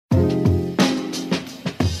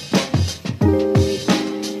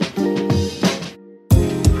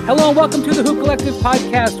Hello and welcome to the Hoop Collective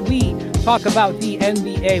podcast. We talk about the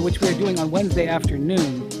NBA, which we're doing on Wednesday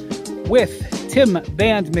afternoon with Tim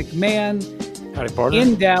MacMahon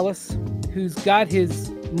in Dallas, who's got his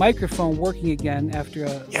microphone working again after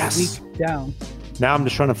a week down. Now I'm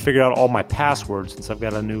just trying to figure out all my passwords since I've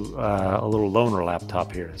got a new, a little loaner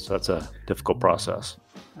laptop here. So that's a difficult process.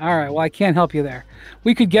 All right. Well, I can't help you there.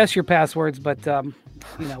 We could guess your passwords, but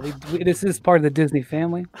this is part of the Disney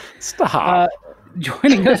family. Stop.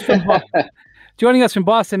 Joining us from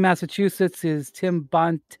Boston, Massachusetts, is Tim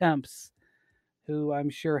Bontemps, who I'm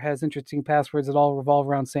sure has interesting passwords that all revolve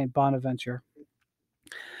around St. Bonaventure.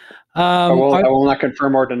 I will not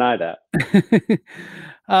confirm or deny that.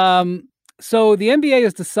 So the NBA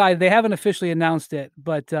has decided, they haven't officially announced it,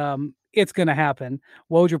 but it's going to happen.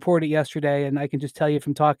 Woj reported yesterday, and I can just tell you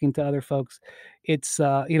from talking to other folks, it's,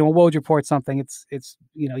 Woj reports something, it's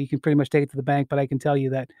you can pretty much take it to the bank, but I can tell you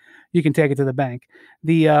that you can take it to the bank.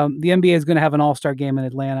 The NBA is going to have an all-star game in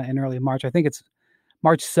Atlanta in early March. I think it's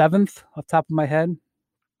March 7th off the top of my head.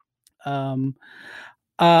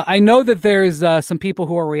 I know that there's some people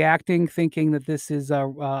who are reacting, thinking that this is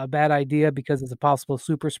a bad idea because it's a possible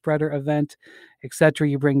super spreader event, etc.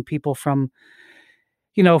 You bring people from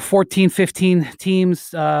 14, 15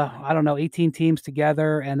 teams, 18 teams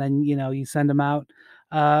together, and then, you send them out.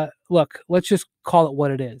 Look, let's just call it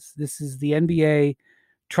what it is. This is the NBA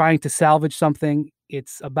trying to salvage something.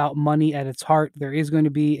 It's about money at its heart. There is going to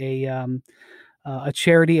be a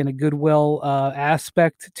charity and a goodwill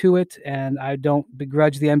aspect to it, and I don't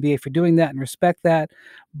begrudge the NBA for doing that and respect that.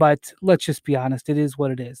 But let's just be honest, it is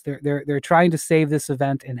what it is. They're trying to save this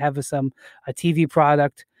event and have a TV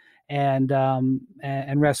product and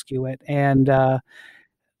rescue it. And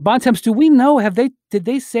Bontemps, do we know? Did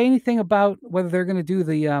they say anything about whether they're going to do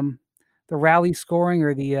the rally scoring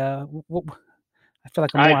or the? I feel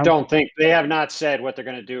like I don't think they have not said what they're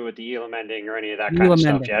going to do with the Elam ending or any of that kind of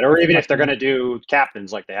stuff yet, or even if they're going to do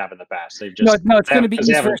captains like they have in the past. They've just no, it's going to be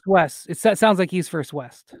East versus West. It sounds like East versus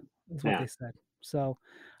West is what they said. So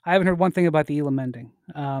I haven't heard one thing about the Elam ending.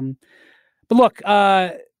 But look,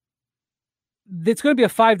 it's going to be a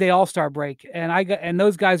 5-day All-Star break, and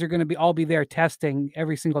those guys are going to all be there testing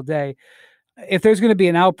every single day. If there's going to be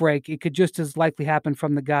an outbreak, it could just as likely happen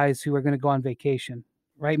from the guys who are going to go on vacation.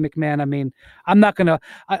 Right, MacMahon? I mean, I'm not going to,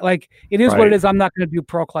 it is what it is. I'm not going to do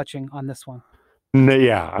pro clutching on this one.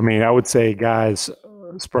 Yeah. I mean, I would say guys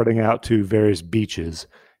spreading out to various beaches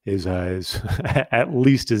is at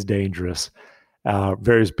least as dangerous.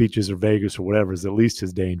 Various beaches or Vegas or whatever is at least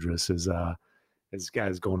as dangerous as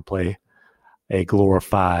guys going to play a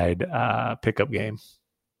glorified pickup game.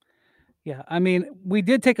 Yeah. I mean, we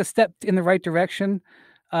did take a step in the right direction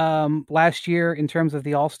last year in terms of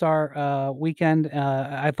the All-Star weekend.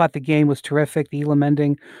 I thought the game was terrific. The Elam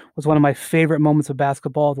ending was one of my favorite moments of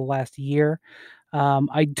basketball the last year.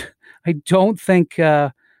 I don't think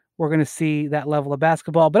we're going to see that level of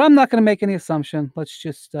basketball, but I'm not going to make any assumption. Let's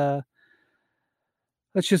just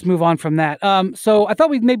move on from that. So I thought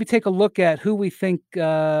we'd maybe take a look at who we think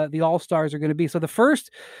the All-Stars are going to be. So the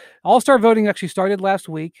first All-Star voting actually started last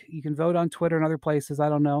week. You can vote on Twitter and other places. I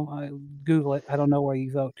don't know. Google it. I don't know where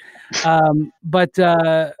you vote. But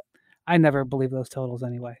I never believe those totals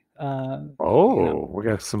anyway. We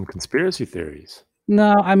got some conspiracy theories.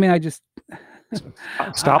 No, I mean, I just...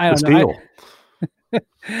 Stop the steal.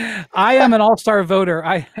 I am an All-Star voter.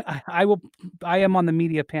 I am on the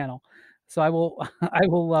media panel. So I will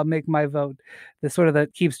make my vote. The sort of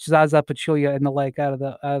that keeps Zaza Pachulia in the lake out of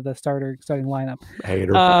the starting lineup.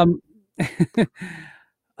 Hater.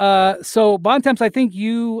 So Bontemps, I think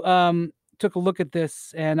you took a look at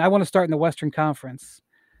this, and I want to start in the Western Conference.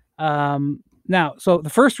 Now, so the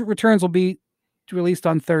first returns will be released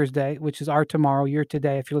on Thursday, which is our tomorrow, your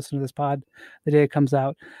today, if you listen to this pod the day it comes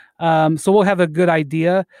out. So we'll have a good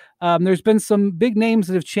idea. There's been some big names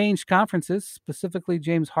that have changed conferences, specifically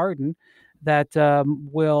James Harden, that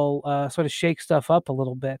will sort of shake stuff up a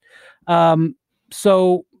little bit.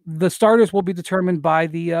 So the starters will be determined by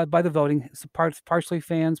the voting. It's partially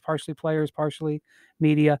fans, partially players, partially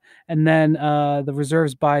media, and then the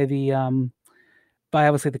reserves by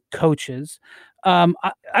obviously the coaches. I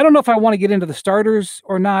don't know if I want to get into the starters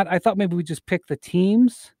or not. I thought maybe we just pick the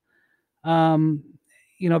teams,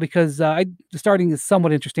 because the starting is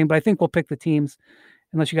somewhat interesting, but I think we'll pick the teams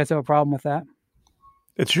unless you guys have a problem with that.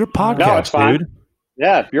 It's your podcast, no, it's fine. Dude.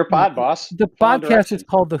 Yeah, your pod, boss. The podcast is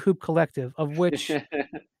called The Hoop Collective, of which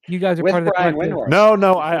you guys are part of the Windhorst.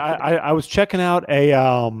 No, I was checking out a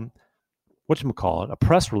a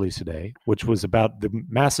press release today, which was about the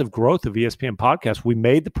massive growth of ESPN podcasts. We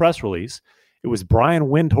made the press release. It was Brian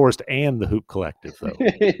Windhorst and the Hoop Collective, though.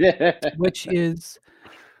 Which is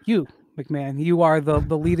You, MacMahon, you are the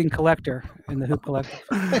leading collector in the Hoop Collective.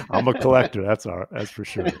 I'm a collector. That's for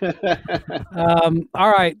sure.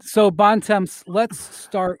 All right. So Bontemps, let's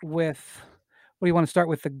start with. What do you want to start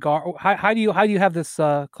with the guard? How do you have this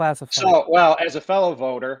classified? So, well, as a fellow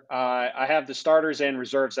voter, I have the starters and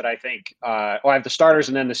reserves that I think. I have the starters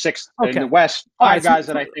and then the sixth in the West. Five guys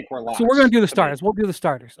that I think were locks. So we're going to do the starters. We'll do the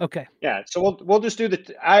starters. Okay. Yeah. So we'll just do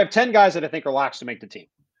I have 10 guys that I think are locks to make the team.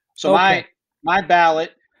 So my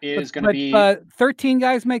ballot is going to be 13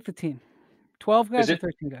 guys make the team. 12 guys or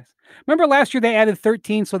 13 guys. Remember last year they added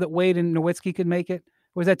 13 so that Wade and Nowitzki could make it?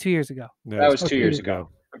 Or was that 2 years ago? No, that was 2 years ago.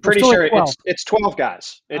 I'm pretty sure it's 12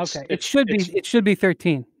 guys. It should be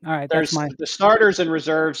 13. All right. There's the starters and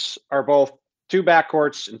reserves are both 2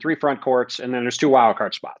 backcourts and 3 front courts, and then there's 2 wild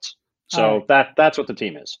card spots. So that's what the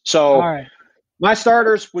team is. So my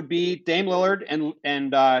starters would be Dame Lillard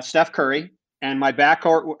and Steph Curry, and my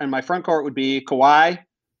backcourt and my front court would be Kawhi,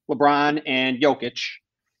 LeBron, and Jokic.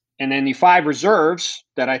 And then the 5 reserves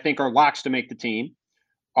that I think are locks to make the team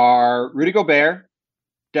are Rudy Gobert,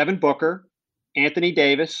 Devin Booker, Anthony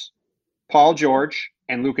Davis, Paul George,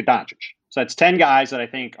 and Luka Doncic. So that's 10 guys that I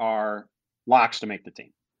think are locks to make the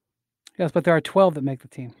team. Yes, but there are 12 that make the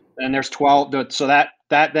team. And there's 12. So that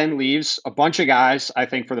then leaves a bunch of guys, I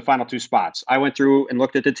think, for the final 2 spots. I went through and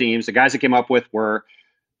looked at the teams. The guys that came up with were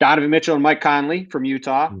Donovan Mitchell and Mike Conley from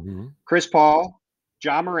Utah, Chris Paul,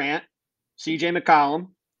 Ja Morant, CJ McCollum,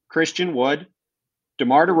 Christian Wood,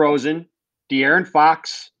 DeMar DeRozan, De'Aaron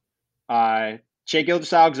Fox, Shai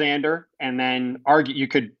Gilgeous-Alexander, and then you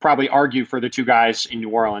could probably argue for the 2 guys in New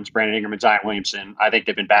Orleans, Brandon Ingram and Zion Williamson. I think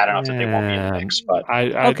they've been bad enough that they won't be in the mix. But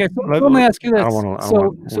so let me ask you this: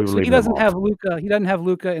 so he doesn't have Luka. He doesn't have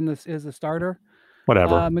Luka as a starter.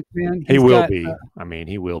 Whatever. MacMahon, he will be.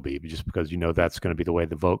 He will be just because that's going to be the way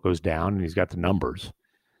the vote goes down, and he's got the numbers.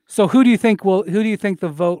 So who do you think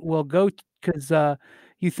the vote will go? Because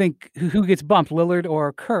you think who gets bumped, Lillard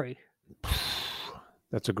or Curry?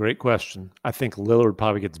 That's a great question. I think Lillard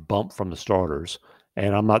probably gets bumped from the starters,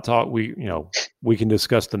 and I'm not talking. We can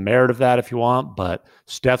discuss the merit of that if you want, but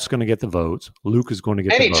Steph's going to get the votes. Luke is going to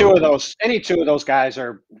get any 2 of those. Any 2 of those guys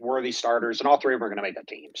are worthy starters, and all 3 of them are going to make the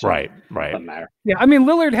team. So right. Doesn't matter. Yeah,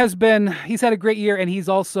 Lillard he's had a great year, and he's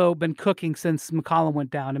also been cooking since McCollum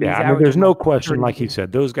went down. There's no question. Like he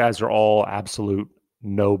said, those guys are all absolute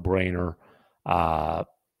no-brainer.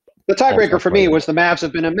 The tiebreaker for me was the Mavs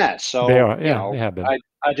have been a mess. So they are, they have been.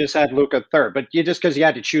 I just had Luka third, but just because you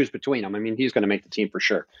had to choose between them, he's going to make the team for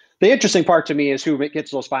sure. The interesting part to me is who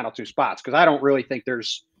gets those final 2 spots, because I don't really think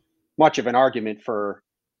there's much of an argument for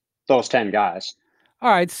those 10 guys.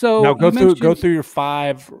 All right, so now go through your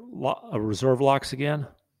 5 reserve locks again.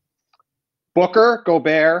 Booker,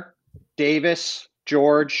 Gobert, Davis,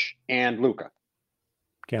 George, and Luka.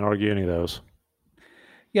 Can't argue any of those.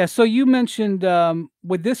 Yeah, so you mentioned,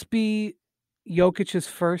 would this be Jokic's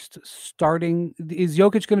first starting? Is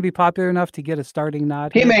Jokic going to be popular enough to get a starting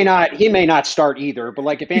nod? He may not start either,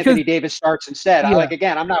 but if Anthony Davis starts instead,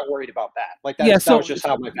 I'm not worried about that. That was just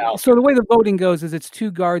how my ballot. So the way the voting goes is it's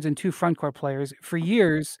 2 guards and 2 front court players. For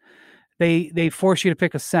years, they force you to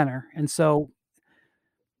pick a center, and so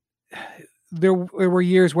there were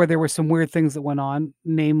years where there were some weird things that went on,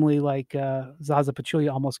 namely Zaza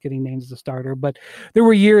Pachulia almost getting named as a starter. But there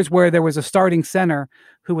were years where there was a starting center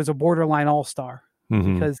who was a borderline all-star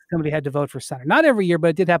because somebody had to vote for center. Not every year, but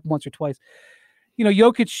it did happen once or twice.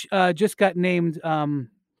 Jokic just got named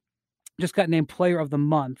Player of the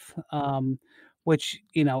Month, which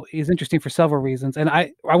is interesting for several reasons. And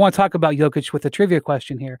I want to talk about Jokic with a trivia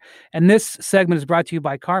question here. And this segment is brought to you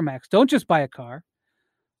by CarMax. Don't just buy a car.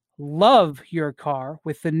 Love your car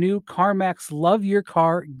with the new CarMax Love Your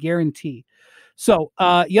Car guarantee. So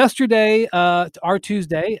yesterday, our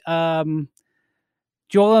Tuesday, Joel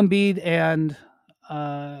Embiid and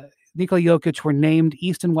Nikola Jokic were named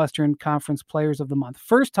East and Western Conference Players of the Month.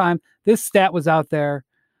 First time this stat was out there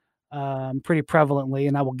pretty prevalently,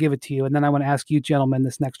 and I will give it to you. And then I want to ask you gentlemen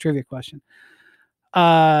this next trivia question.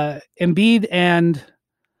 Embiid and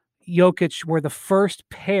Jokic were the first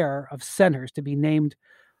pair of centers to be named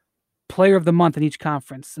Player of the Month in each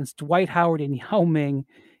conference since Dwight Howard and Yao Ming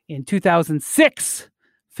in 2006.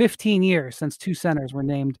 15 years since 2 centers were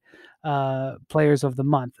named Players of the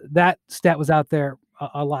Month. That stat was out there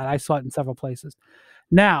a lot. I saw it in several places.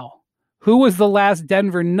 Now, who was the last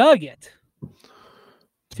Denver Nugget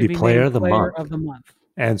to be Player named of the Month?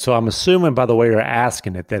 And so I'm assuming, by the way you're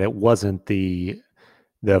asking it, that it wasn't the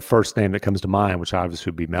first name that comes to mind, which obviously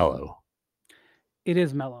would be Melo. It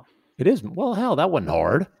is Melo. It is. Well, hell, that wasn't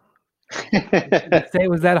hard. I'd say it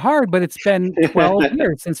was that hard, but it's been 12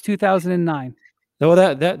 years since 2009. No,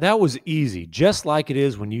 that was easy, just like it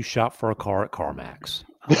is when you shop for a car at CarMax.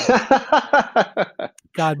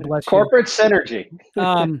 God bless you. Corporate synergy.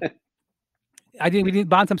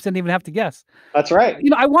 Bontemps didn't even have to guess. That's right.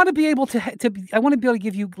 I want to be able to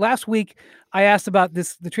give you. Last week, I asked about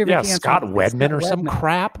the trivia. Yeah, Scott Wedman or some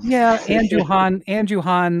crap. Yeah, Andrew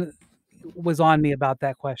Hahn was on me about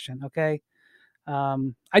that question. Okay,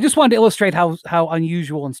 I just wanted to illustrate how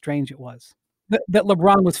unusual and strange it was that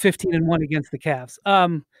LeBron was 15-1 against the Cavs.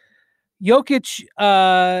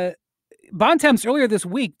 Jokic, Bontemps earlier this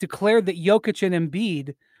week declared that Jokic and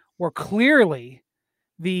Embiid were clearly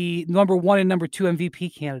the number 1 and number 2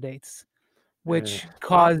 MVP candidates, which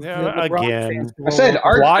caused the LeBron fans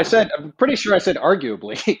to I'm pretty sure I said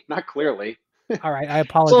arguably, not clearly. All right, I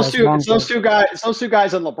apologize. Those two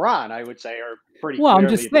guys and LeBron, I would say, are pretty. Well, I'm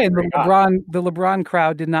just saying the LeBron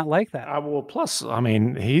crowd did not like that. Well, plus, I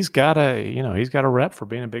mean, he's got a rep for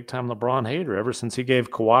being a big time LeBron hater ever since he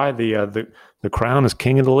gave Kawhi the crown as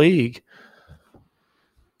king of the league.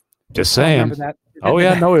 Just saying. Oh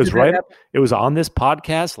yeah, no, it was right. It was on this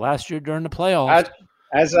podcast last year during the playoffs.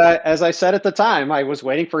 As I said at the time, I was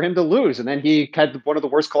waiting for him to lose, and then he had one of the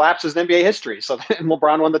worst collapses in NBA history. So then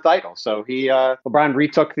LeBron won the title. So LeBron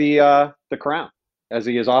retook the crown, as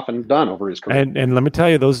he has often done over his career. And let me tell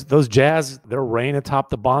you, those Jazz, their reign atop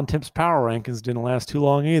the Bontemps power rankings didn't last too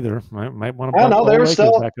long either. Might want to. No, they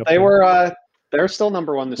were still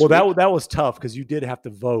number 1 this week. Well, that was tough because you did have to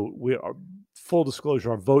vote. Full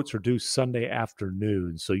disclosure, our votes are due Sunday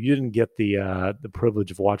afternoon, so you didn't get the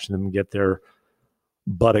privilege of watching them get their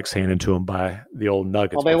buttocks handed to them by the old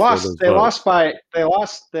Nuggets. Well, they lost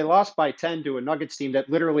by 10 to a Nuggets team that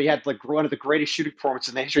literally had like one of the greatest shooting performances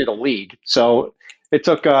in the history of the league. So it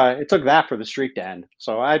took that for the streak to end.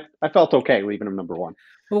 So I felt okay leaving them number 1.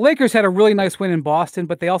 Well, the Lakers had a really nice win in Boston,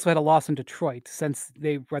 but they also had a loss in Detroit since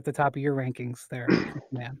they were at the top of your rankings there,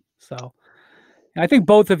 man. So I think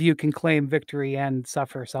both of you can claim victory and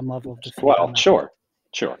suffer some level of defeat. Well, sure.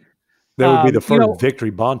 That would be the first victory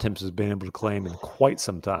Bontemps has been able to claim in quite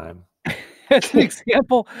some time. As an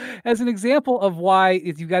example of why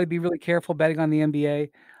you've got to be really careful betting on the NBA,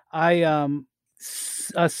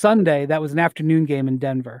 Sunday, that was an afternoon game in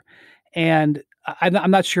Denver, and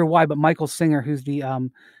I'm not sure why, but Michael Singer, who's the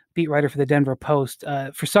beat writer for the Denver Post,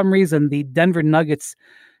 for some reason, the Denver Nuggets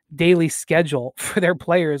daily schedule for their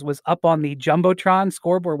players was up on the Jumbotron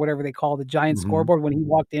scoreboard, whatever they call the giant scoreboard, when he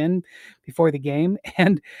walked in before the game.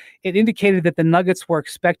 And it indicated that the Nuggets were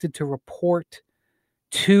expected to report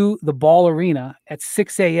to the Ball Arena at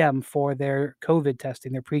 6 a.m. for their COVID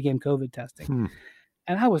testing, their pregame COVID testing.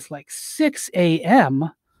 And I was like, 6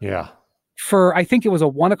 a.m.? Yeah. For, I think it was a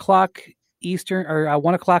 1 o'clock Eastern or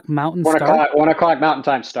 1 o'clock Mountain start. 1 o'clock Mountain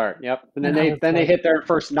Time start. Yep. And then they hit their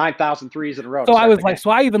first 9,000 threes in a row. So I was like, so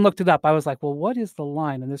I even looked it up. I was like, well, what is the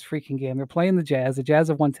line in this freaking game? They're playing the Jazz. The Jazz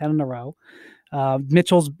have won 10 in a row.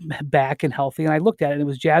 Mitchell's back and healthy. And I looked at it and it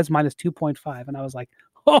was Jazz minus 2.5. And I was like,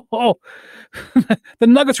 oh. The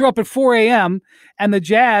Nuggets were up at 4 a.m. and the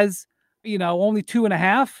Jazz, only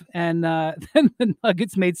 2.5. And then the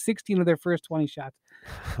Nuggets made 16 of their first 20 shots.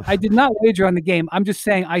 I did not wager on the game. I'm just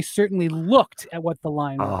saying I certainly looked at what the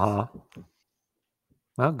line was.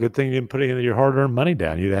 Well, good thing you didn't put any of your hard-earned money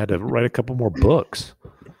down. You'd had to write a couple more books.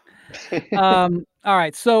 All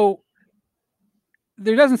right. So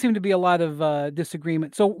there doesn't seem to be a lot of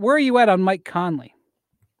disagreement. So where are you at on Mike Conley?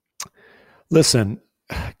 Listen,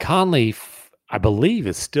 Conley, I believe,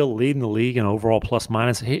 is still leading the league in overall plus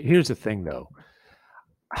minus. Here's the thing, though.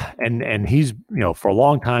 And he's, for a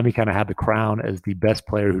long time, he kind of had the crown as the best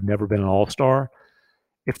player who'd never been an all-star.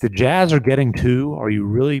 If the Jazz are getting 2, are you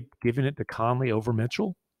really giving it to Conley over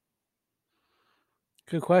Mitchell?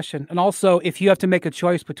 Good question. And also, if you have to make a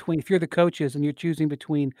choice if you're the coaches and you're choosing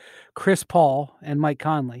between Chris Paul and Mike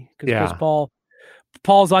Conley, because Chris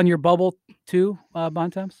Paul's on your bubble too,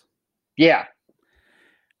 Bontemps? Yeah.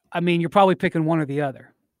 I mean, you're probably picking one or the other.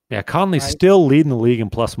 Yeah, Conley's still leading the league in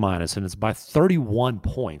plus minus, and it's by 31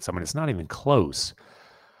 points. I mean, it's not even close.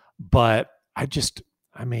 But I think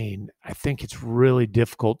it's really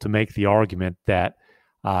difficult to make the argument that,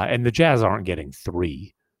 and the Jazz aren't getting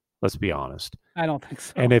 3. Let's be honest. I don't think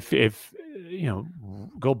so. And if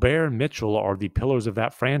Gobert and Mitchell are the pillars of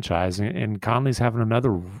that franchise, and Conley's having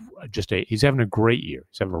he's having a great year.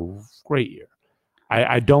 He's having a great year.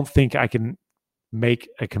 I don't think I can make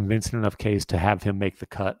a convincing enough case to have him make the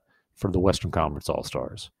cut for the Western Conference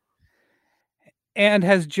All-Stars. And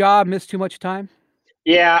has Ja missed too much time?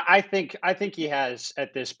 Yeah, I think he has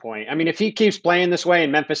at this point. I mean, if he keeps playing this way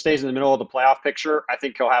and Memphis stays in the middle of the playoff picture, I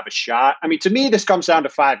think he'll have a shot. I mean, to me, this comes down to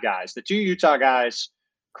 5 guys. The 2 Utah guys,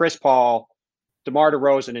 Chris Paul, DeMar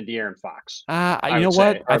DeRozan and De'Aaron Fox. You know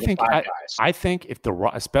what? I think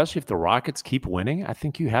especially if the Rockets keep winning, I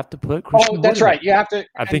think you have to put Christian Wood. That's right. You have to.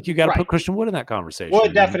 I think you got to put Christian Wood in that conversation.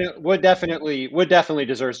 Wood definitely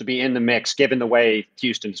deserves to be in the mix, given the way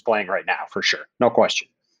Houston is playing right now, for sure. No question.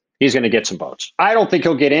 He's going to get some votes. I don't think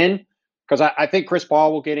he'll get in because I think Chris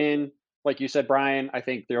Paul will get in. Like you said, Brian, I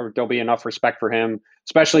think there'll be enough respect for him,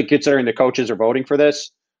 especially considering the coaches are voting for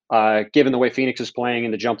this. Given the way Phoenix is playing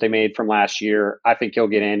and the jump they made from last year, I think he'll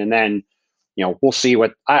get in. And then, we'll see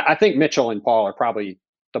what I think Mitchell and Paul are probably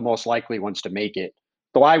the most likely ones to make it.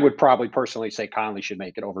 Though I would probably personally say Conley should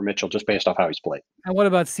make it over Mitchell just based off how he's played. And what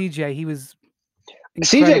about CJ? He was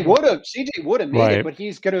CJ would have made it, but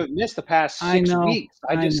he's going to miss the past 6 weeks.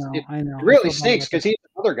 I know. It really stinks because he's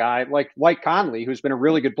another guy like Conley, who's been a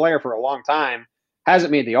really good player for a long time,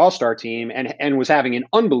 hasn't made the All-Star team and was having an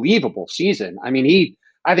unbelievable season. I mean,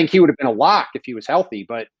 I think he would have been a lock if he was healthy,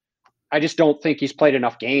 but I just don't think he's played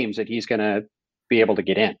enough games that he's going to be able to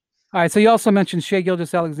get in. All right. So you also mentioned Shai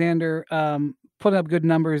Gilgeous-Alexander putting up good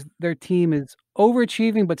numbers. Their team is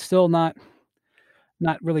overachieving, but still not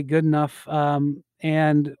really good enough.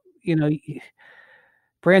 And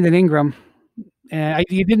Brandon Ingram, and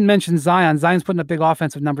you didn't mention Zion. Zion's putting up big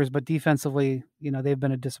offensive numbers, but defensively, they've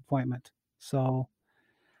been a disappointment. So.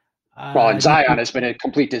 And Zion has been a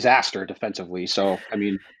complete disaster defensively. So, I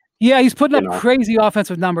mean. Yeah, he's putting up crazy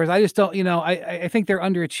offensive numbers. I just don't, I think they're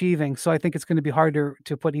underachieving. So I think it's going to be harder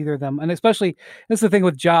to put either of them. And especially, this is the thing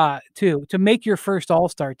with Ja, too. To make your first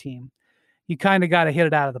All-Star team, you kind of got to hit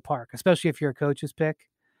it out of the park, especially if you're a coach's pick.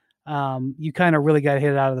 You kind of really got to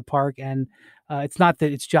hit it out of the park. And it's not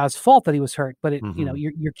that it's Ja's fault that he was hurt, but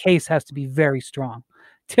your case has to be very strong,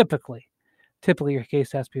 typically your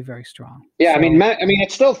case has to be very strong. Yeah, so, I mean,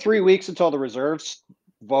 it's still 3 weeks until the reserves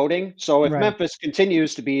voting. So if Memphis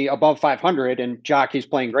continues to be above 500 and Ja keeps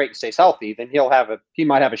playing great and stays healthy, then he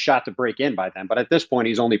might have a shot to break in by then. But at this point,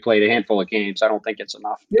 he's only played a handful of games. I don't think it's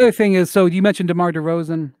enough. The other thing is, so you mentioned DeMar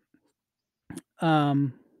DeRozan.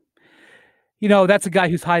 That's a guy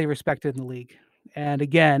who's highly respected in the league. And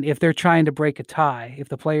again, if they're trying to break a tie, if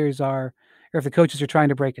the coaches are trying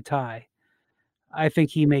to break a tie, I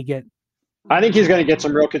think he may get. I think he's going to get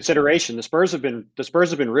some real consideration. The Spurs have been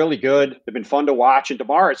really good. They've been fun to watch, and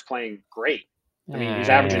DeMar is playing great. I mean, he's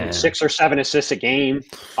averaging 6 or 7 assists a game.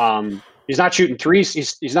 He's not shooting threes.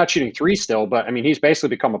 He's not shooting threes still, but I mean, he's basically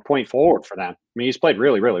become a point forward for them. I mean, he's played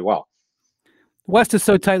really, really well. West is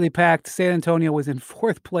so tightly packed. San Antonio was in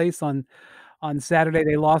 4th place on Saturday.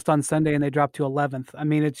 They lost on Sunday and they dropped to 11th. I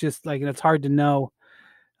mean, it's just it's hard to know.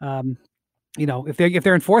 If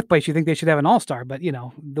they're in 4th place, you think they should have an All-Star, but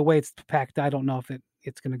the way it's packed, I don't know if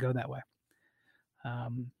it's going to go that way.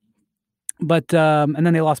 And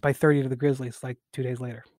then they lost by 30 to the Grizzlies 2 days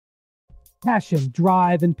later. Passion,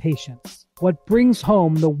 drive, and patience. What brings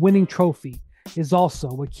home the winning trophy is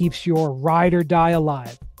also what keeps your ride or die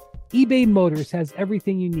alive. eBay Motors has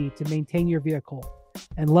everything you need to maintain your vehicle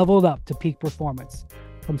and level it up to peak performance.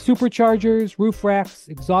 From superchargers, roof racks,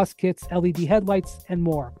 exhaust kits, LED headlights, and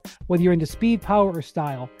more. Whether you're into speed, power, or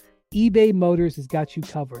style, eBay Motors has got you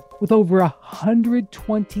covered. With over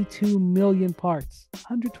 122 million parts.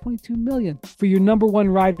 122 million. For your number one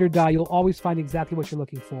ride or die, you'll always find exactly what you're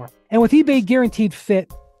looking for. And with eBay Guaranteed Fit,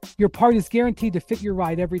 your part is guaranteed to fit your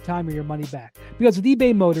ride every time or your money back. Because with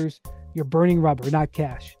eBay Motors, you're burning rubber, not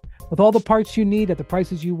cash. With all the parts you need at the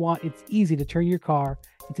prices you want, it's easy to turn your car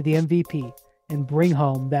into the MVP and bring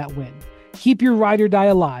home that win. Keep your ride or die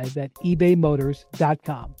alive at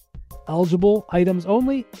ebaymotors.com. Eligible items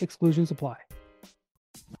only. Exclusions apply.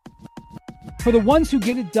 For the ones who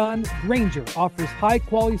get it done, Grainger offers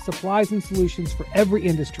high-quality supplies and solutions for every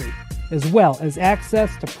industry, as well as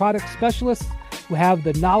access to product specialists who have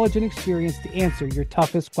the knowledge and experience to answer your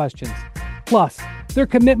toughest questions. Plus, their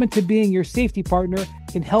commitment to being your safety partner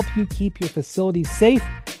can help you keep your facilities safe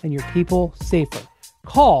and your people safer.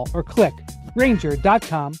 Call or click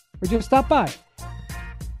Grainger.com or just stop by.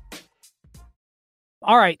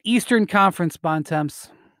 All right, Eastern Conference Bontemps.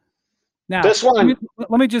 Now, this one.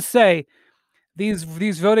 Let me just say, these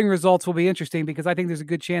voting results will be interesting because I think there's a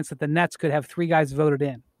good chance that the Nets could have 3 guys voted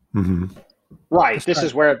in. Mm-hmm. Right. This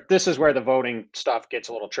is where the voting stuff gets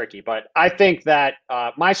a little tricky. But I think that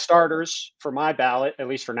my starters for my ballot, at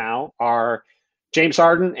least for now, are James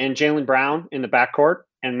Harden and Jaylen Brown in the backcourt,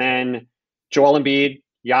 and then Joel Embiid,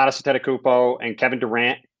 Giannis Antetokounmpo, and Kevin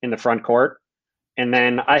Durant in the front court. And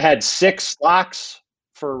then I had 6 locks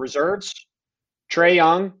for reserves: Trae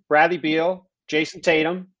Young, Bradley Beal, Jason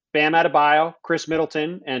Tatum, Bam Adebayo, Chris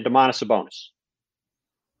Middleton, and Domantas Sabonis.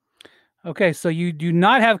 Okay, so you do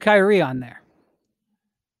not have Kyrie on there.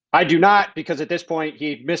 I do not, because at this point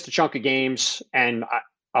he missed a chunk of games, and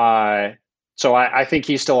so I think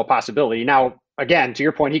he's still a possibility. Now, again, to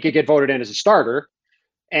your point, he could get voted in as a starter,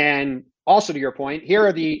 and also to your point, here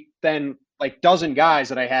are the then like dozen guys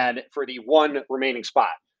that I had for the one remaining spot: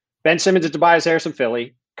 Ben Simmons and Tobias Harris from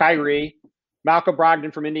Philly, Kyrie, Malcolm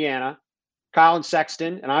Brogdon from Indiana, Colin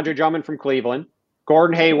Sexton and Andre Drummond from Cleveland,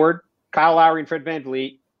 Gordon Hayward, Kyle Lowry and Fred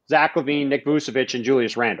VanVleet, Zach LaVine, Nick Vucevic, and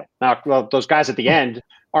Julius Randle. Now, well, those guys at the end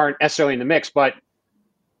aren't necessarily in the mix, but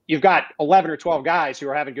you've got 11 or 12 guys who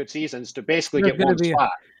are having good seasons to basically get one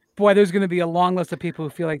spot. Boy, there's going to be a long list of people who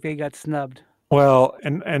feel like they got snubbed. Well,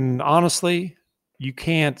 and honestly, you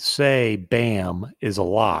can't say Bam is a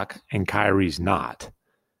lock and Kyrie's not.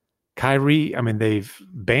 Kyrie, I mean,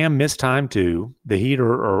 Bam missed time too. The Heat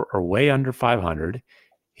are way under 500.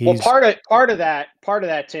 Well, part of that,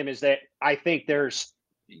 Tim, is that I think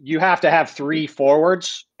you have to have three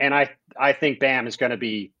forwards, and I think Bam is going to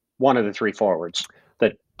be one of the three forwards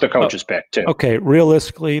that the coaches picked too. Okay,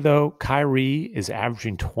 realistically though, Kyrie is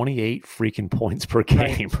averaging 28 freaking points per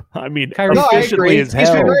game. Right. I mean, efficiently as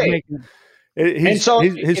hell. He's been great. His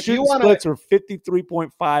shooting splits are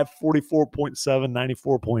 53.5, 44.7,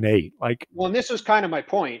 94.8. Like, well, and this is kind of my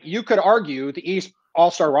point. You could argue the East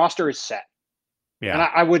All-Star roster is set. Yeah.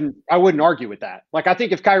 And I wouldn't argue with that. Like, I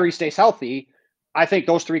think if Kyrie stays healthy, I think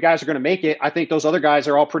those three guys are going to make it. I think those other guys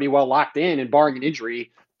are all pretty well locked in, and barring an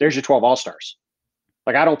injury, there's your 12 All-Stars.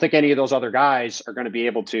 Like, I don't think any of those other guys are going to be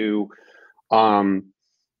able to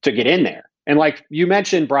get in there. And like you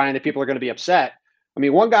mentioned, Brian, that people are going to be upset. I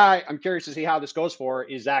mean, one guy I'm curious to see how this goes for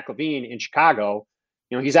is Zach LaVine in Chicago.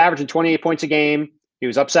 You know, he's averaging 28 points a game. He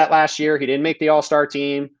was upset last year. He didn't make the All-Star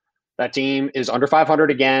team. That team is under 500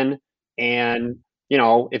 again. And, you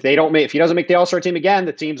know, if he doesn't make the All-Star team again,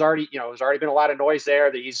 the team's already, you know, there's already been a lot of noise there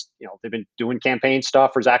that he's, you know, they've been doing campaign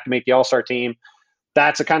stuff for Zach to make the All-Star team.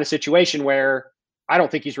 That's a kind of situation where I don't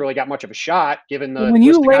think he's really got much of a shot given the when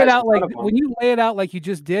you lay it out like you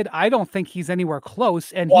just did. I don't think he's anywhere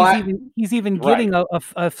close, and he's even getting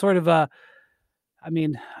a sort of a. I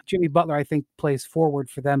mean, Jimmy Butler I think plays forward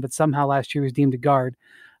for them, but somehow last year he was deemed a guard.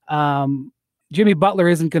 Jimmy Butler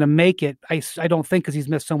isn't going to make it. I don't think because he's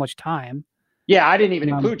missed so much time. Yeah, I didn't even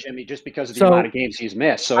include Jimmy just because of the amount of games he's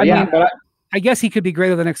missed. So I guess he could be great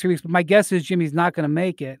over the next 3 weeks, but my guess is Jimmy's not going to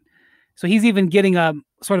make it. So he's even getting a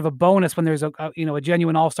sort of a bonus when there's a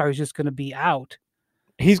genuine All-Star who's just going to be out.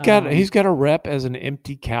 He's got a rep as an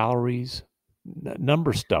empty calories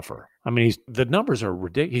number stuffer. I mean, the numbers are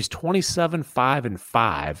ridiculous. He's 27, 5, and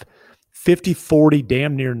 5, 50, 40,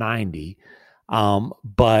 damn near 90.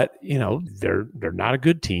 But you know, they're not a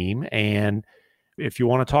good team. And if you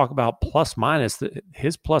want to talk about plus minus,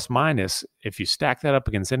 his plus minus, if you stack that up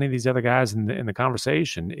against any of these other guys in the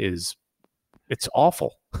conversation, it's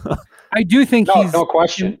awful. I do think he's no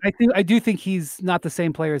question. I do think he's not the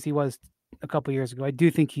same player as he was a couple of years ago. I do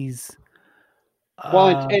think he's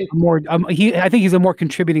more. I think he's a more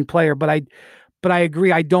contributing player. But I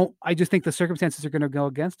agree. I just think the circumstances are going to go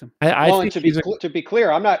against him. To be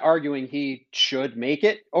clear, I'm not arguing he should make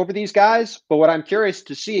it over these guys. But what I'm curious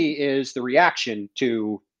to see is the reaction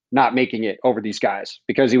to not making it over these guys,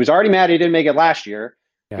 because he was already mad he didn't make it last year.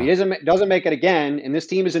 Yeah. If he doesn't make it again, and this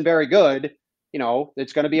team isn't very good. You know,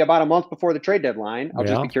 it's going to be about a month before the trade deadline. I'll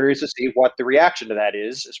just be curious to see what the reaction to that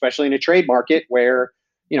is, especially in a trade market where,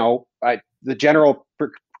 you know, the general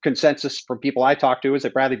consensus from people I talk to is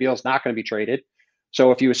that Bradley Beal is not going to be traded.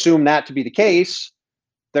 So if you assume that to be the case,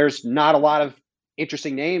 there's not a lot of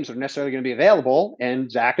interesting names that are necessarily going to be available. And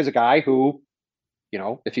Zach is a guy who, you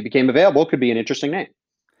know, if he became available, could be an interesting name.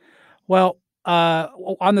 Well,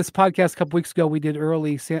 on this podcast a couple weeks ago, we did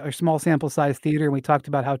small sample size theater, and we talked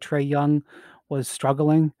about how Trae Young was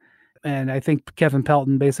struggling. And I think Kevin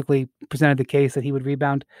Pelton basically presented the case that he would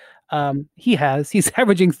rebound. He's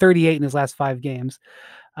averaging 38 in his last 5 games.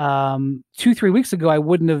 2-3 weeks ago, I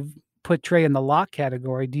wouldn't have put Trae in the lock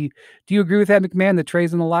category. Do you agree with that, MacMahon, that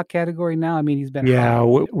Trae's in the lock category now? I mean, he's been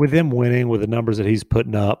with him winning, with the numbers that he's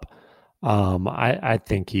putting up, I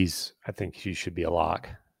think he should be a lock.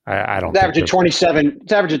 I don't. It's averaging 27.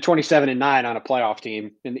 It's averaging 27 and 9 on a playoff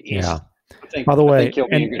team in the East. Yeah. By the way,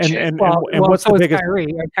 and what's the biggest? Kyrie?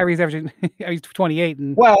 Kyrie's averaging he's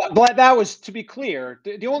 28. But that was, to be clear,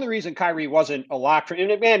 the only reason Kyrie wasn't a lock and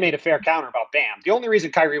McMahon made a fair counter about Bam. The only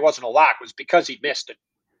reason Kyrie wasn't a lock was because he missed a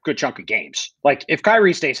good chunk of games. Like, if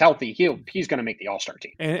Kyrie stays healthy, he's going to make the All-Star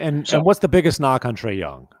team. And what's the biggest knock on Trae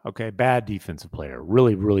Young? Okay, bad defensive player,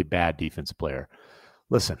 really, really bad defensive player.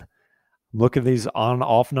 Listen, look at these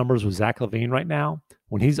on-off numbers with Zach LaVine right now.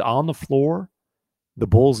 When he's on the floor, the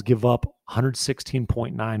Bulls give up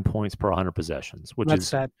 116.9 points per 100 possessions, which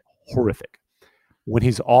is horrific. When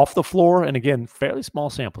he's off the floor, and again, fairly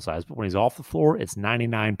small sample size, but when he's off the floor, it's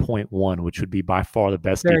 99.1, which would be by far the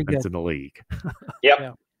best defense in the league. Yep.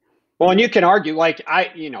 Yeah. Well, and you can argue,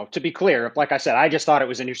 to be clear, like I said, I just thought it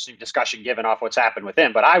was an interesting discussion given off what's happened with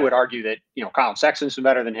him. But I would argue that, Colin Sexton's been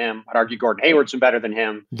better than him. I'd argue Gordon Hayward's been better than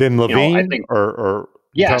him. Then Levine, I think, or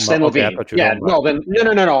yes, then Levine.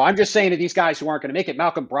 No. I'm just saying to these guys who aren't going to make it.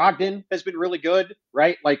 Malcolm Brogdon has been really good,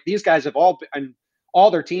 right? Like these guys have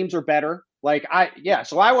all their teams are better.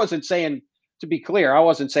 So I wasn't saying, to be clear, I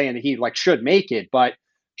wasn't saying that he should make it, but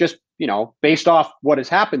just, based off what has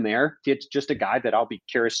happened there, it's just a guy that I'll be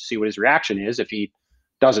curious to see what his reaction is if he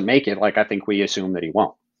doesn't make it. I think we assume that he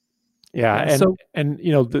won't. Yeah.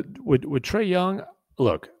 With Trae Young,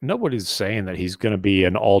 look, nobody's saying that he's going to be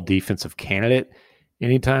an all defensive candidate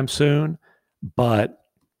anytime soon, but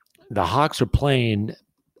the Hawks are playing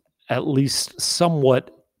at least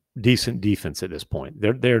somewhat decent defense at this point.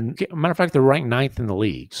 They're matter of fact, they're ranked 9th in the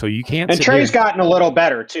league. So you can't. And Trey's gotten a little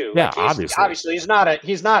better too. Yeah, obviously he's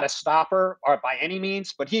not a stopper or by any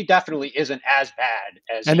means, but he definitely isn't as bad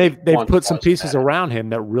as. And they've put some pieces around him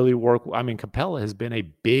that really work. I mean, Capella has been a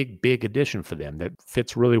big addition for them that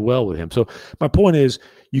fits really well with him. So my point is,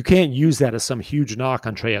 you can't use that as some huge knock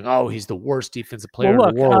on Trae Young. Oh, he's the worst defensive player in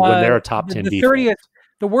the world when they're a top 10 defense.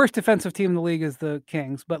 The worst defensive team in the league is the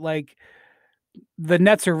Kings, but the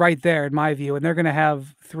Nets are right there in my view, and they're going to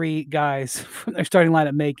have 3 guys from their starting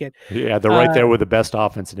lineup make it. Yeah, they're right there with the best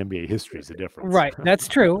offense in NBA history is the difference. Right, that's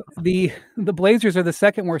true. The Blazers are the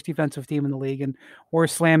 2nd worst defensive team in the league, and we're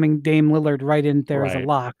slamming Dame Lillard right in there as a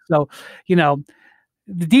lock. So, the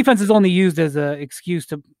defense is only used as an excuse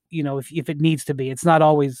to, if it needs to be. It's not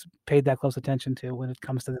always paid that close attention to when it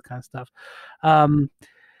comes to this kind of stuff.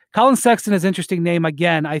 Colin Sexton is an interesting name.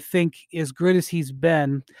 Again, I think as good as he's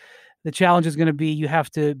been, the challenge is going to be you have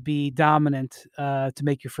to be dominant to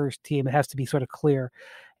make your first team. It has to be sort of clear.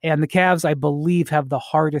 And the Cavs, I believe, have the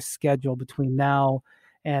hardest schedule between now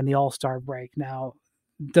and the All-Star break. Now,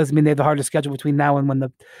 doesn't mean they have the hardest schedule between now and when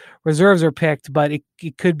the reserves are picked, but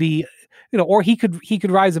it could be, or he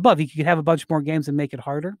could rise above. He could have a bunch more games and make it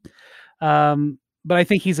harder. But I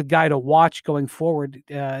think he's a guy to watch going forward.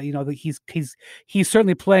 He's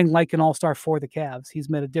certainly playing like an all-star for the Cavs. He's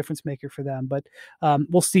been a difference maker for them. But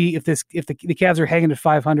we'll see if the Cavs are hanging at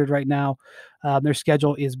 500 right now. Their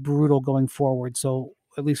schedule is brutal going forward. So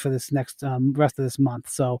at least for this next rest of this month.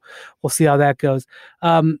 So we'll see how that goes.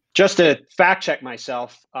 Just to fact check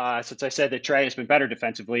myself, since I said that Trae has been better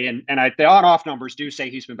defensively, and the on-off numbers do say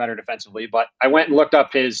he's been better defensively, but I went and looked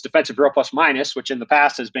up his defensive real plus minus, which in the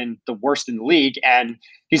past has been the worst in the league, and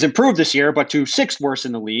he's improved this year, but to 6th worst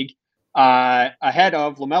in the league, ahead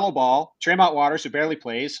of LaMelo Ball, Tremont Waters, who barely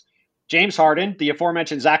plays, James Harden, the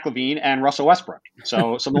aforementioned Zach LaVine, and Russell Westbrook.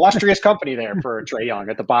 So some illustrious company there for Trae Young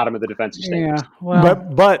at the bottom of the defensive standings. Yeah, well,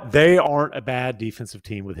 but they aren't a bad defensive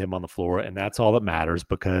team with him on the floor, and that's all that matters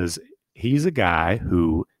because he's a guy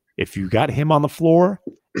who, if you got him on the floor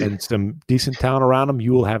and some decent talent around him,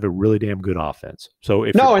 you will have a really damn good offense. So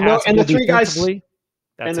if the 3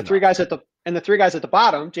 guys at the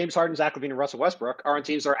bottom, James Harden, Zach LaVine, and Russell Westbrook, are on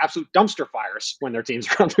teams that are absolute dumpster fires when their teams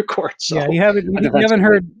are on the court. So yeah, you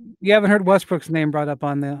haven't heard Westbrook's name brought up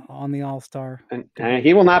on the All-Star. And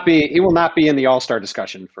he will not be in the All-Star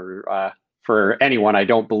discussion for anyone, I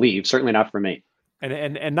don't believe. Certainly not for me.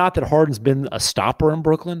 And not that Harden's been a stopper in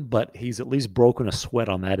Brooklyn, but he's at least broken a sweat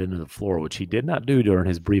on that end of the floor, which he did not do during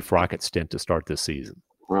his brief Rocket stint to start this season.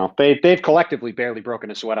 Well, they've collectively barely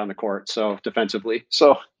broken a sweat on the court, so defensively.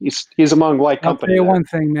 So he's among like company. I'll tell you one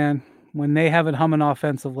thing, man. When they have it humming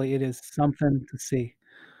offensively, it is something to see.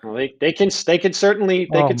 Well, they can certainly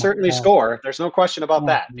score. There's no question about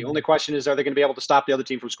that. The only question is, are they going to be able to stop the other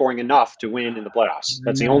team from scoring enough to win in the playoffs?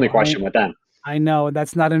 That's the only question with them. I know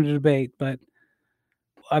that's not under debate, but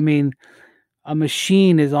I mean, a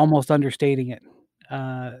machine is almost understating it.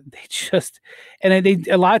 They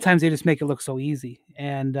a lot of times they just make it look so easy.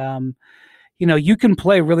 And, you can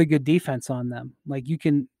play really good defense on them. Like you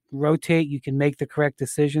can rotate, you can make the correct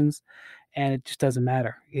decisions, and it just doesn't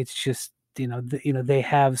matter. It's just, they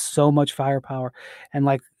have so much firepower, and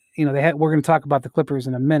we're going to talk about the Clippers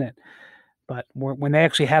in a minute, but when they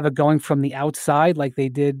actually have it going from the outside, like they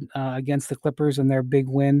did against the Clippers in their big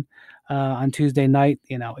win on Tuesday night,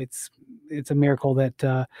 it's a miracle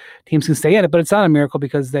that teams can stay in it, but it's not a miracle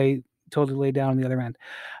because they totally lay down on the other end.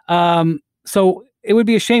 So it would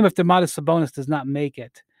be a shame if Domantas Sabonis does not make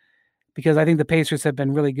it, because I think the Pacers have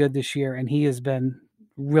been really good this year, and he has been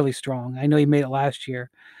really strong. I know he made it last year.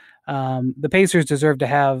 The Pacers deserve to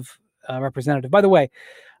have a representative. By the way,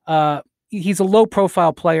 he's a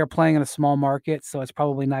low-profile player playing in a small market, so it's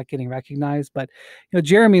probably not getting recognized. But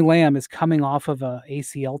Jeremy Lamb is coming off of a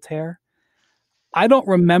ACL tear. I don't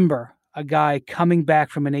remember a guy coming back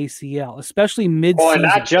from an ACL, especially mid-season. And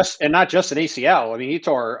not just an ACL. I mean,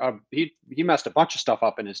 he messed a bunch of stuff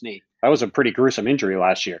up in his knee. That was a pretty gruesome injury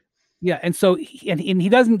last year. Yeah, and so he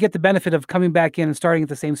doesn't get the benefit of coming back in and starting at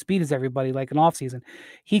the same speed as everybody, like an offseason.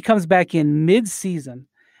 He comes back in mid-season,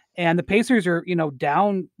 and the Pacers are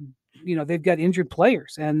down. They've got injured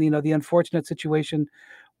players, and the unfortunate situation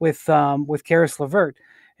with Karis LeVert.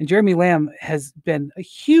 And Jeremy Lamb has been a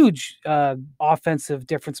huge offensive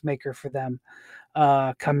difference maker for them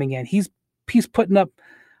coming in. He's putting up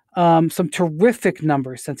some terrific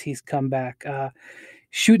numbers since he's come back,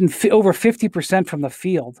 shooting over 50% from the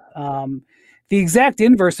field. The exact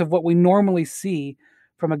inverse of what we normally see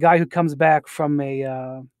from a guy who comes back from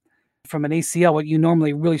an ACL. What you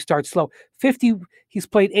normally really start slow. He's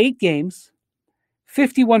played 8 games,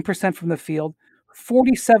 51% from the field,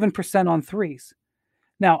 47% on threes.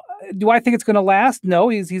 Now, do I think it's going to last? No,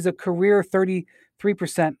 he's a career 33%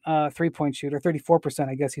 three-point shooter, 34%.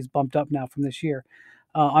 I guess he's bumped up now from this year.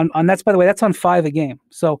 On that's, by the way, that's on 5 a game.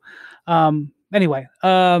 So anyway,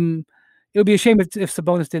 it would be a shame if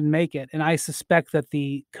Sabonis didn't make it, and I suspect that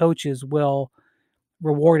the coaches will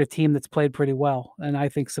reward a team that's played pretty well, and I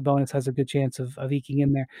think Sabonis has a good chance of eking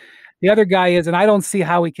in there. The other guy is, and I don't see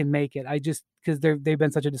how he can make it. Because they've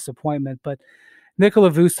been such a disappointment, but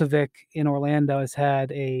Nikola Vucevic in Orlando has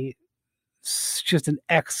had just an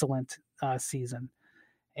excellent season,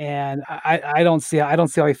 and I don't see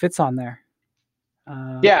how he fits on there.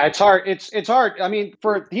 Yeah, it's hard. It's hard. I mean,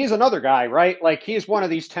 he's another guy, right? Like he's one of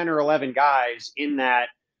these 10 or 11 guys in that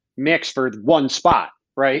mix for one spot,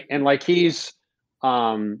 right? And like he's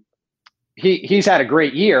had a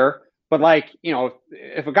great year, but like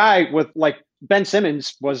if a guy with like Ben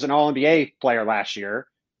Simmons was an All-NBA player last year,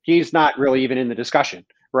 he's not really even in the discussion,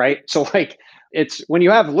 right? So like it's when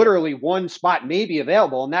you have literally one spot maybe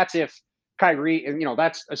available, and that's if Kyrie, and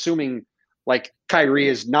that's assuming like Kyrie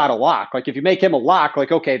is not a lock. Like if you make him a lock,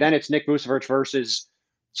 like okay, then it's Nick Vucevic versus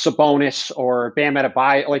Sabonis or Bam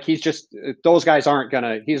Adebayo. Like those guys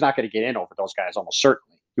he's not gonna get in over those guys almost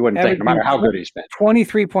certainly. You wouldn't think, no matter how good he's been.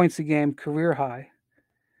 23 points a game, career high,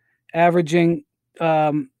 averaging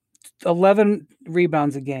 11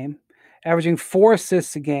 rebounds a game, averaging 4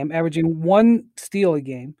 assists a game, averaging 1 steal a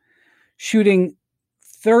game, shooting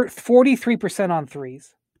 43% on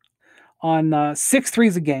threes, on 6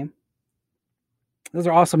 threes a game. Those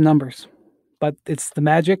are awesome numbers, but it's the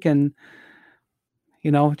Magic, and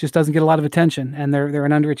it just doesn't get a lot of attention. And they're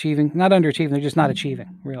not underachieving. They're just not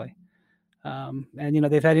achieving really. And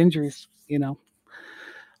they've had injuries.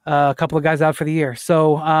 A couple of guys out for the year,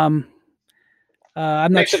 so I'm not sure.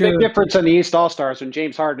 Makes a big difference in the East All-Stars when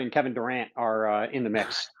James Harden and Kevin Durant are in the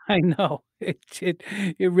mix. I know it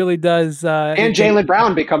really does. And Jaylen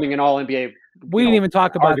Brown becoming an All-NBA. We didn't even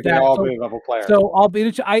talk about that. All-level player. So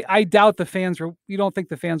I doubt the fans. You don't think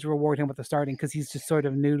the fans reward him with the starting because he's just sort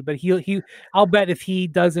of new. But I'll bet if he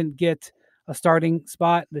doesn't get a starting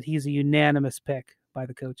spot, that he's a unanimous pick by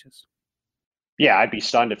the coaches. Yeah, I'd be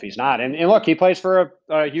stunned if he's not. And look, he plays for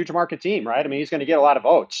a huge market team, right? I mean, he's going to get a lot of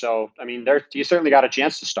votes. So, I mean, he's certainly got a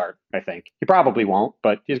chance to start, I think. He probably won't,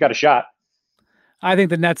 but he's got a shot. I think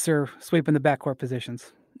the Nets are sweeping the backcourt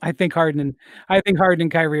positions. I think Harden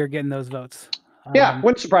and Kyrie are getting those votes. Yeah,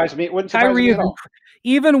 wouldn't surprise me. Kyrie at all.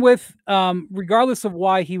 Even with, regardless of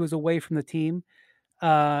why he was away from the team,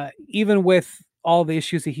 even with all the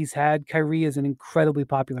issues that he's had, Kyrie is an incredibly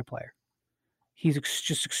popular player. He's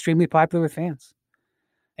just extremely popular with fans.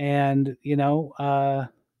 And, I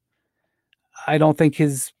don't think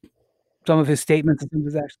some of his statements and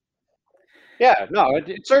things actually. Yeah, no,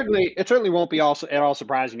 it certainly won't be at all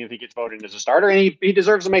surprising if he gets voted as a starter, and he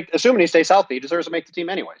deserves to assuming he stays healthy, he deserves to make the team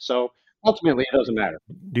anyway. So ultimately, it doesn't matter.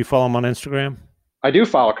 Do you follow him on Instagram? I do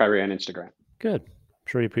follow Kyrie on Instagram. Good. I'm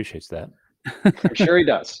sure he appreciates that. I'm sure he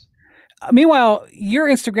does. Meanwhile, your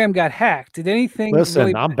Instagram got hacked. Did anything?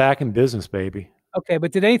 Listen, I'm back in business, baby. Okay,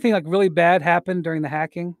 but did anything like really bad happen during the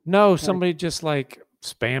hacking? No, somebody just like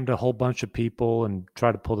spammed a whole bunch of people and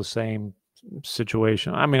tried to pull the same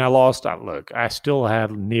situation. I mean, I still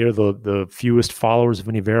have near the fewest followers of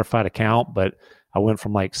any verified account, but I went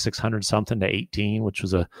from like 600 something to 18, which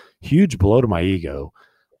was a huge blow to my ego.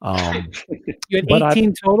 You had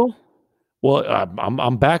 18 total? Well,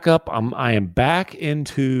 I'm back up. I am back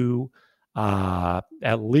into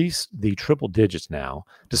at least the triple digits now,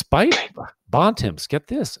 despite Bontemps. Get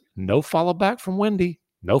this: no follow back from Wendy.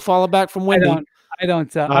 No follow back from Wendy. I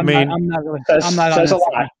don't. I'm not says a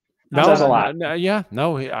lot. No, says a lot.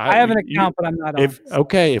 I have an account, but I'm not on.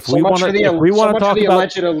 If we want to talk about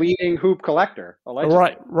alleged leading hoop collector,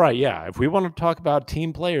 allegedly. right, yeah. If we want to talk about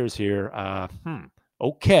team players here,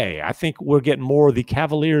 okay, I think we're getting more of the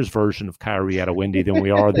Cavaliers version of Kyrie out of Windy than we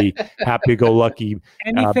are the happy-go-lucky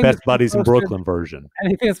best buddies in Brooklyn version.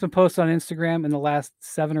 Anything that's been posted on Instagram in the last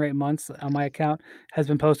 7 or 8 months on my account has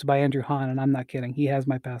been posted by Andrew Hahn, and I'm not kidding. He has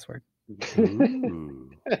my password.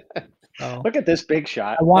 So, look at this big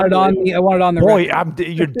shot. I want it on the boy.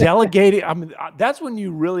 You're delegating. That's when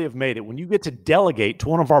you really have made it. When you get to delegate to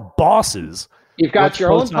one of our bosses. You've got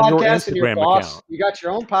your own podcast and your boss. Account. You got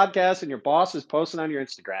your own podcast and your boss is posting on your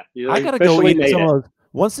Instagram. I gotta go eat some of those.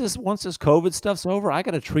 Once this COVID stuff's over, I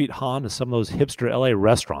gotta treat Han to some of those hipster LA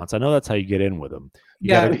restaurants. I know that's how you get in with them. You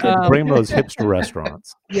gotta bring those hipster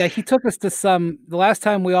restaurants. Yeah, he took us to some. The last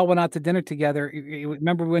time we all went out to dinner together,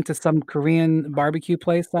 remember we went to some Korean barbecue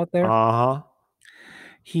place out there.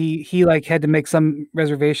 He like had to make some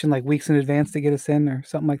reservation like weeks in advance to get us in or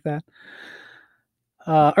something like that.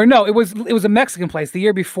 Or no, it was a Mexican place. The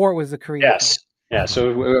year before it was a Korean place. Yeah,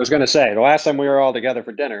 so I was going to say, the last time we were all together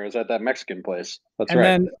for dinner was at that Mexican place. That's right.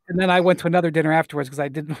 And then I went to another dinner afterwards because I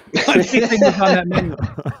didn't want anything on that menu.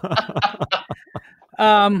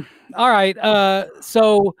 All right.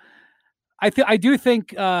 So I do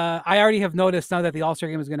think I already have noticed now that the All-Star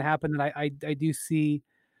game is going to happen, and I do see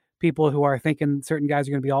people who are thinking certain guys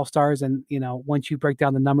are going to be All-Stars, and once you break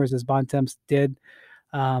down the numbers as Bontemps did,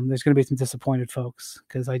 there's going to be some disappointed folks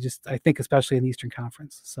because I think especially in the Eastern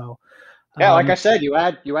Conference. So yeah, like I said, you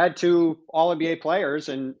add 2 All-NBA players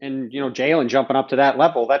and Jalen jumping up to that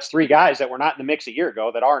level. That's 3 guys that were not in the mix a year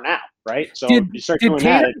ago that are now, right? So you start doing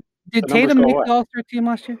that. Did Tatum make the All-Star team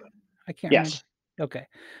last year? I can't remember. Yes. Okay,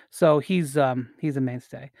 so he's a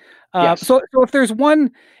mainstay. Yes. So if there's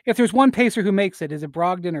one Pacer who makes it, is it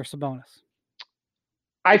Brogdon or Sabonis?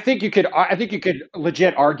 I think you could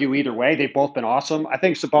legit argue either way. They've both been awesome. I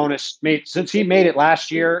think Sabonis since he made it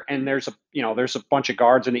last year, and there's a bunch of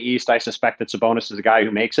guards in the East. I suspect that Sabonis is the guy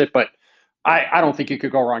who makes it, but I don't think you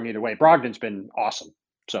could go wrong either way. Brogdon's been awesome,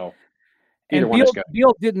 so either one is good.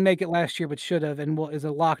 Beal didn't make it last year, but should have, and is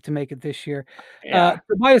a lock to make it this year.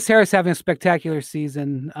 Tobias Harris having a spectacular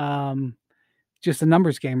season. Just a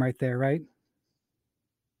numbers game right there, right?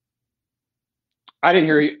 I didn't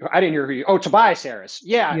hear who you. Oh, Tobias Harris.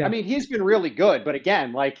 Yeah, I mean, he's been really good, but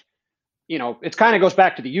again, it kind of goes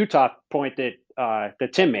back to the Utah point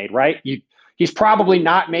that Tim made, right? He's probably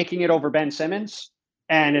not making it over Ben Simmons,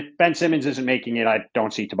 and if Ben Simmons isn't making it, I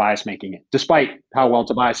don't see Tobias making it, despite how well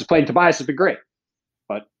Tobias has played. Tobias has been great,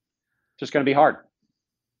 but it's just going to be hard.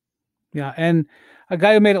 Yeah, and a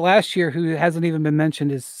guy who made it last year who hasn't even been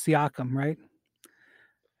mentioned is Siakam, right?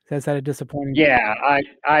 Has had a disappointing. Yeah,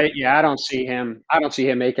 I don't see him. I don't see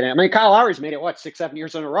him making it. I mean, Kyle Lowry's made it 6-7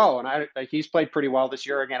 years in a row, and he's played pretty well this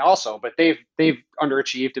year again, also. But they've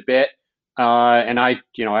underachieved a bit, and I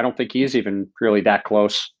don't think he's even really that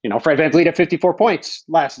close. Fred VanVleet had 54 points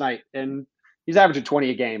last night, and he's averaging 20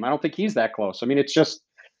 a game. I don't think he's that close. I mean, it's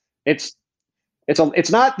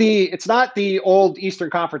not the old Eastern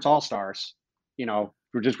Conference All-Stars.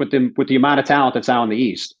 Just with the amount of talent that's now in the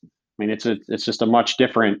East. I mean, it's just a much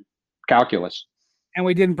different calculus. And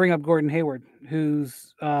we didn't bring up Gordon Hayward,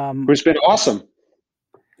 who's been awesome.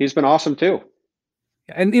 He's been awesome too.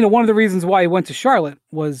 And one of the reasons why he went to Charlotte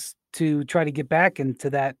was to try to get back into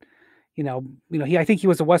that. I think he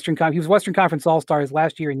was Western Conference All-Stars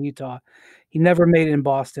last year in Utah. He never made it in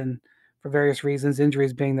Boston for various reasons,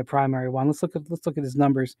 injuries being the primary one. Let's look at his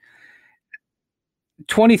numbers.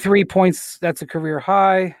 23 points. That's a career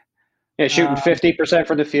high. Yeah, shooting 50%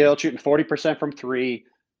 from the field, shooting 40% from 3,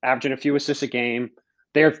 averaging a few assists a game.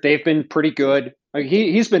 They've been pretty good.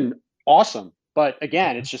 He's been awesome, but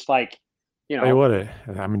again, it's just like, Hey, what?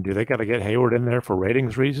 I mean, do they got to get Hayward in there for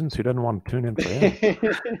ratings reasons? Who doesn't want to tune in for him?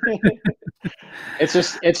 It's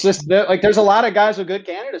just like there's a lot of guys with good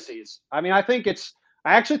candidacies. I mean, I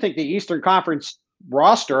actually think the Eastern Conference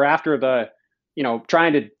roster after the,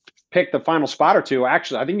 trying to pick the final spot or two.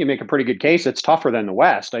 Actually, I think you make a pretty good case. It's tougher than the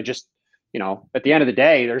West. I just. At the end of the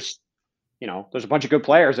day, there's a bunch of good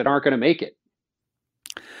players that aren't going to make it.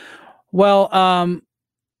 Well,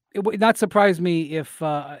 it would not surprise me if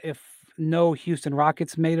no Houston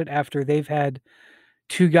Rockets made it after they've had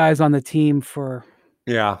 2 guys on the team for.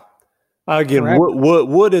 Yeah, again,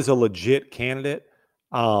 Wood is a legit candidate.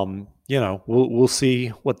 We'll see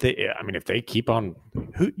what they. I mean, if they keep on,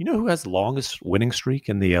 who has the longest winning streak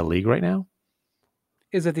in the league right now?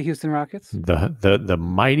 Is it the Houston Rockets? The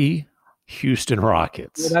mighty Houston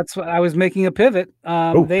Rockets. Well, that's what I was making a pivot.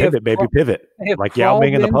 Pivot, like Yao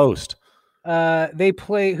Ming in the post. They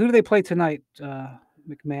play. Who do they play tonight?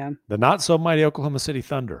 MacMahon. The not so mighty Oklahoma City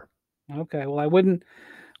Thunder. Okay, well, I wouldn't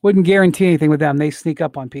guarantee anything with them. They sneak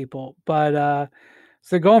up on people, but so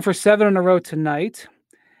they're going for 7 in a row tonight,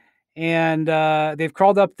 and they've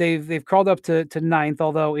crawled up. They've crawled up to ninth,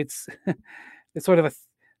 although it's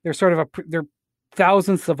they're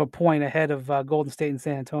thousandths of a point ahead of Golden State and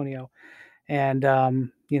San Antonio, and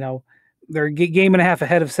they're a game and a half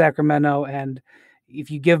ahead of Sacramento, and if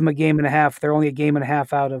you give them a game and a half, they're only a game and a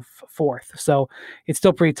half out of fourth, so it's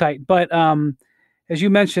still pretty tight. But as you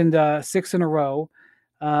mentioned, 6 in a row.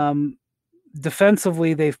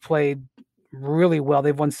 Defensively, they've played really well.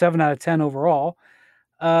 They've won 7 out of 10 overall.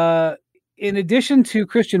 In addition to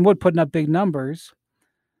Christian Wood putting up big numbers,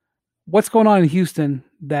 what's going on in Houston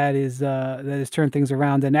that has turned things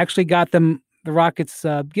around and actually got the Rockets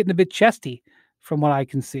getting a bit chesty from what I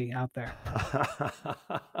can see out there?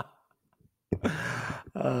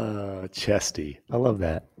 Chesty. I love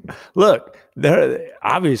that. Look, there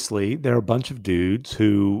are a bunch of dudes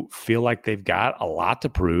who feel like they've got a lot to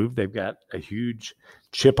prove. They've got a huge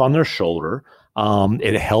chip on their shoulder.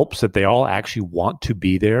 It helps that they all actually want to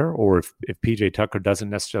be there, or if PJ Tucker doesn't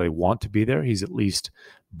necessarily want to be there, he's at least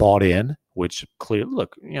bought in, which clearly,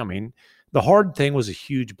 look, the hard thing was a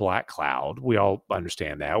huge black cloud. We all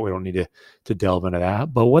understand that. We don't need to delve into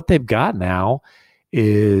that. But what they've got now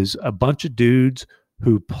is a bunch of dudes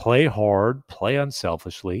who play hard, play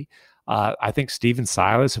unselfishly. I think Steven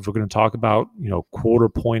Silas, if we're going to talk about, quarter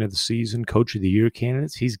point of the season, coach of the year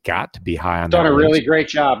candidates, he's got to be high on that. Done a really great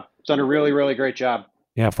job. Done a really, really great job.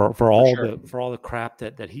 Yeah, for all the crap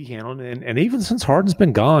that he handled, and even since Harden's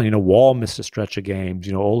been gone, Wall missed a stretch of games.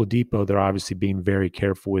 Oladipo, they're obviously being very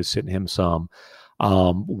careful with sitting him some.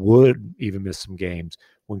 Wood even missed some games.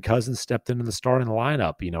 When Cousins stepped into the starting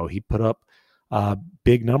lineup, he put up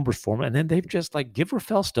big numbers for him. And then they've just give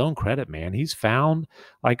Rafael Stone credit, man. He's found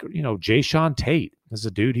Jayshawn Tate is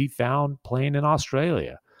a dude he found playing in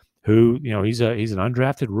Australia, who, he's an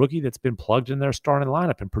undrafted rookie that's been plugged in their starting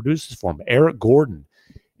lineup and produces for him. Eric Gordon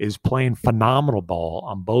is playing phenomenal ball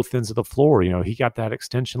on both ends of the floor. He got that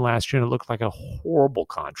extension last year and it looked like a horrible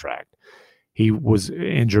contract. He was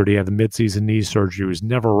injured. He had the midseason knee surgery. He was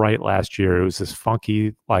never right last year. It was this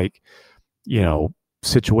funky,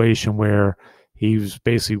 situation where he was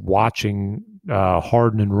basically watching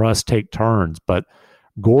Harden and Russ take turns, but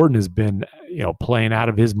Gordon has been, playing out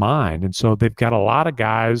of his mind. And so they've got a lot of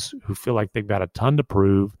guys who feel like they've got a ton to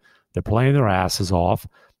prove. They're playing their asses off.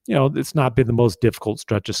 It's not been the most difficult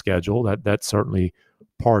stretch of schedule. That's certainly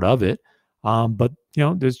part of it. But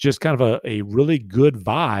there's just kind of a really good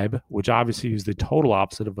vibe, which obviously is the total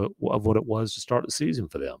opposite of what it was to start the season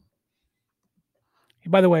for them.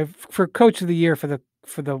 By the way, for coach of the year for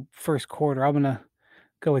the first quarter, I'm going to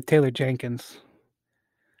go with Taylor Jenkins,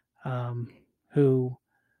 who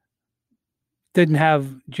didn't have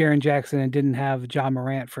Jaren Jackson and didn't have John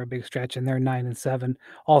Morant for a big stretch, and they're 9-7.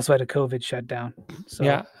 Also had a COVID shutdown. So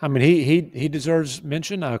yeah, I mean he deserves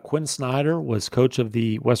mention. Quinn Snyder was coach of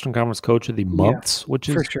the Western Conference Coach of the Months, which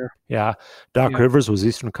is for sure. Yeah, Doc Rivers was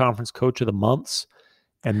Eastern Conference Coach of the Months,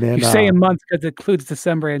 and then you're saying months because it includes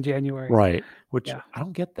December and January, right? Which I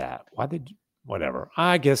don't get that. Why did whatever?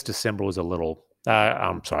 I guess December was a little.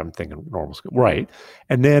 I'm sorry, I'm thinking normal school. Right.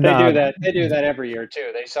 And then they do that every year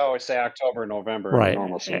too. They always say October, November, right.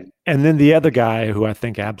 Normal season. And then the other guy who I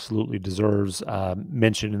think absolutely deserves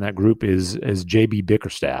mention in that group is JB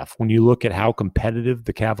Bickerstaff. When you look at how competitive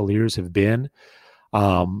the Cavaliers have been,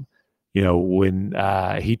 when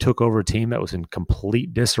he took over a team that was in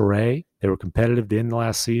complete disarray, they were competitive to end the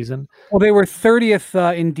last season. Well, they were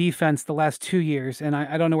 30th in defense the last 2 years, and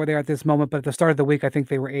I don't know where they are at this moment, but at the start of the week, I think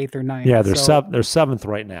they were 8th or 9th. Yeah, they're 7th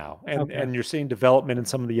right now, and you're seeing development in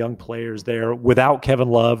some of the young players there. Without Kevin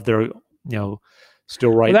Love, they're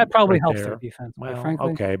still right. Well, that probably right helps there. their defense. Well,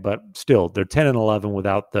 frankly. Okay, but still, they're 10-11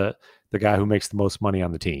 without the guy who makes the most money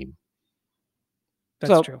on the team.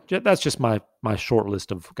 That's true. That's just my short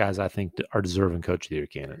list of guys I think are deserving coach of the year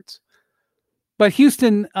candidates. But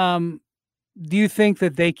Houston, do you think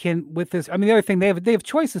that they can with this? I mean, the other thing they have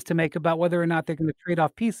choices to make about whether or not they're going to trade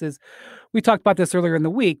off pieces. We talked about this earlier in the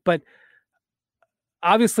week, but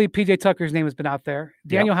obviously PJ Tucker's name has been out there.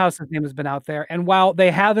 Daniel House's name has been out there, and while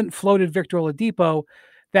they haven't floated Victor Oladipo,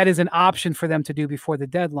 that is an option for them to do before the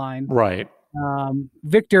deadline. Right.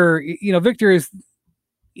 Victor is,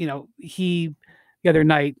 he. The other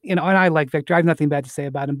night, and I like Victor. I have nothing bad to say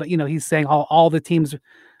about him, but he's saying all the teams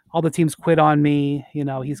quit on me.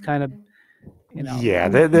 He's kind of, Yeah,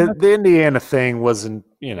 the Indiana thing wasn't,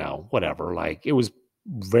 whatever. Like it was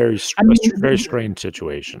very strange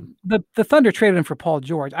situation. The Thunder traded him for Paul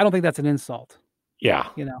George. I don't think that's an insult. Yeah.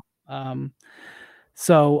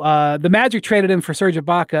 So the Magic traded him for Serge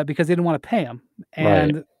Ibaka because they didn't want to pay him,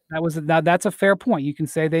 and that's a fair point. You can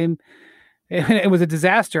say it was a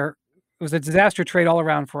disaster. It was a disaster trade all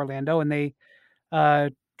around for Orlando, and they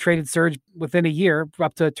traded Serge within a year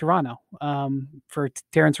up to Toronto for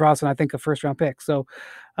Terrence Ross and I think a first-round pick. So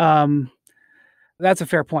that's a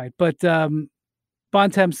fair point. But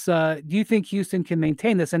Bontemps, do you think Houston can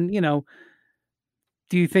maintain this? And,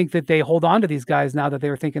 do you think that they hold on to these guys now that they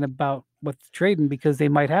were thinking about what's trading because they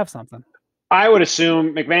might have something? I would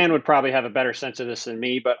assume MacMahon would probably have a better sense of this than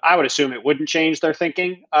me, but I would assume it wouldn't change their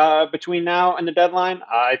thinking between now and the deadline.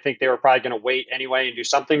 I think they were probably going to wait anyway and do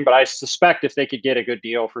something, but I suspect if they could get a good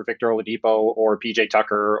deal for Victor Oladipo or PJ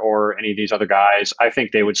Tucker or any of these other guys, I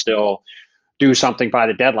think they would still do something by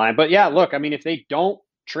the deadline. But yeah, look, I mean, if they don't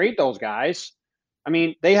trade those guys, I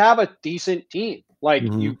mean, they have a decent team. Like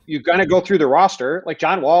you're going to go through the roster. Like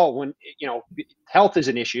John Wall, when health is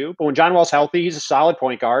an issue, but when John Wall's healthy, he's a solid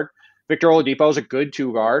point guard. Victor Oladipo is a good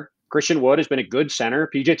 2 guard. Christian Wood has been a good center.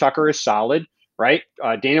 PJ Tucker is solid, right?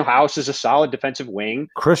 Daniel House is a solid defensive wing.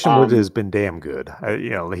 Christian Wood has been damn good.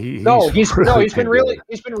 He's been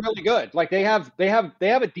really good. Like they have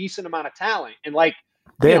a decent amount of talent, and like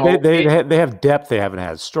they have depth they haven't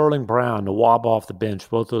had. Sterling Brown, Nawab off the bench,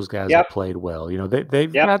 both those guys have played well.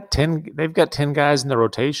 They've got 10 guys in the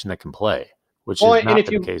rotation that can play, which has not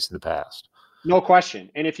been the case in the past. No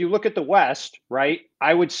question. And if you look at the West, right,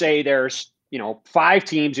 I would say there's, 5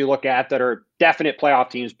 teams you look at that are definite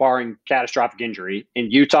playoff teams barring catastrophic injury.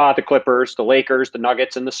 In Utah, the Clippers, the Lakers, the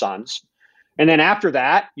Nuggets, and the Suns. And then after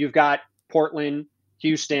that, you've got Portland,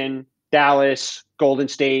 Houston, Dallas, Golden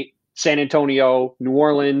State, San Antonio, New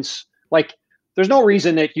Orleans. Like, there's no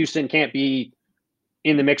reason that Houston can't be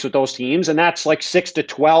in the mix with those teams, and that's like 6 to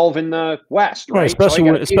 12 in the West, right? Especially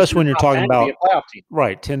when you're talking about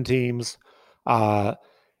 10 teams.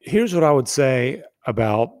 Here's what I would say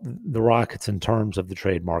about the Rockets in terms of the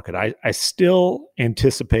trade market. I still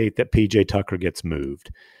anticipate that PJ Tucker gets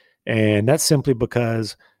moved, and that's simply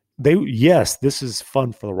because this is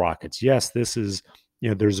fun for the Rockets. Yes, this is.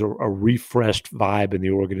 There's a refreshed vibe in the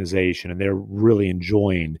organization, and they're really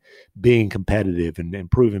enjoying being competitive and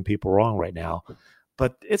proving people wrong right now.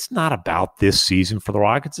 But it's not about this season for the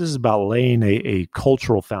Rockets. This is about laying a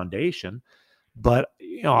cultural foundation. But,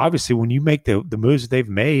 obviously when you make the moves that they've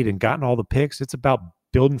made and gotten all the picks, it's about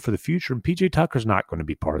building for the future. And PJ Tucker's not going to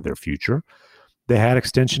be part of their future. They had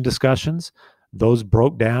extension discussions. Those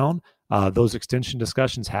broke down. Those extension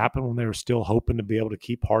discussions happened when they were still hoping to be able to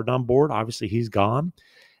keep Harden on board. Obviously, he's gone.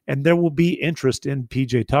 And there will be interest in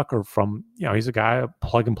PJ Tucker from, he's a guy, a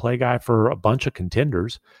plug-and-play guy for a bunch of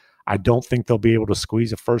contenders. I don't think they'll be able to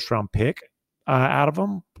squeeze a first-round pick out of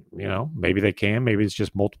him. Maybe they can. Maybe it's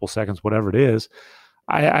just multiple seconds, whatever it is.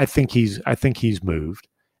 I think he's moved.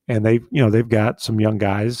 And they've got some young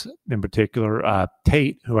guys, in particular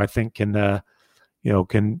Tate, who I think can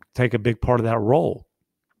take a big part of that role.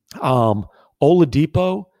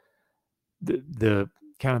 Oladipo, the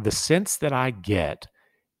kind of the sense that I get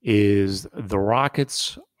is the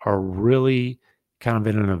Rockets are really kind of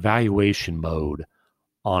in an evaluation mode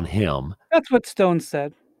on him. That's what Stone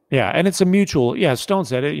said. Yeah, and it's a mutual. Yeah, Stone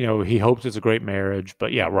said it. He hopes it's a great marriage,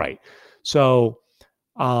 but yeah, right. So,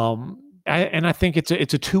 I think it's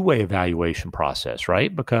a two-way evaluation process,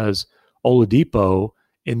 right? Because Oladipo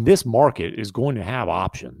in this market is going to have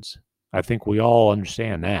options. I think we all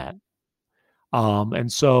understand that.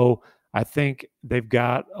 And so I think they've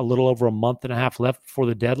got a little over a month and a half left before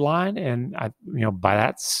the deadline. And by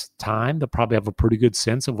that time, they'll probably have a pretty good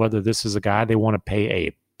sense of whether this is a guy they want to pay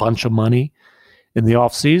a bunch of money in the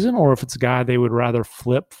offseason, or if it's a guy they would rather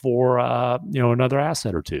flip for, another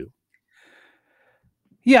asset or two.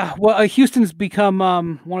 Yeah, well, Houston's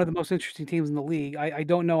become one of the most interesting teams in the league. I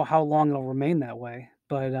don't know how long it'll remain that way,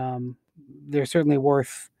 but they're certainly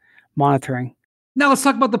worth monitoring. Now let's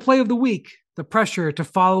talk about the play of the week. The pressure to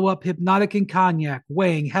follow up Hypnotic and Cognac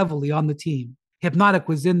weighing heavily on the team. Hypnotic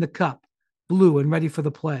was in the cup, blue and ready for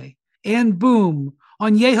the play. And boom,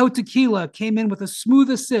 Añejo Tequila came in with a smooth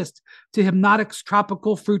assist to Hypnotic's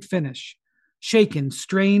tropical fruit finish. Shaken,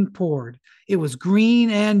 strained, poured. It was green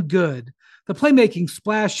and good. The playmaking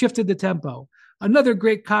splash shifted the tempo. Another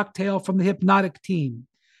great cocktail from the Hypnotic team.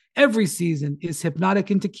 Every season is Hypnotic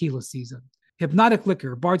and Tequila season. Hypnotic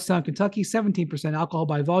Liquor, Bardstown, Kentucky, 17% alcohol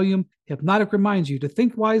by volume. Hypnotic reminds you to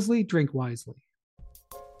think wisely, drink wisely.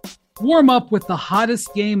 Warm up with the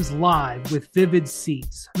hottest games live with Vivid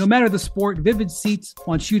Seats. No matter the sport, Vivid Seats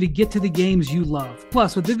wants you to get to the games you love.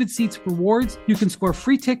 Plus, with Vivid Seats rewards, you can score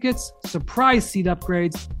free tickets, surprise seat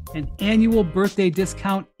upgrades, an annual birthday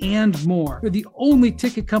discount, and more. They're the only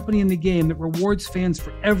ticket company in the game that rewards fans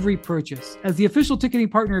for every purchase. As the official ticketing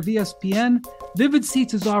partner of ESPN, Vivid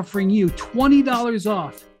Seats is offering you $20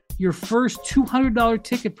 off your first $200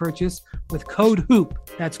 ticket purchase with code HOOP.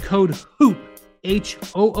 That's code HOOP.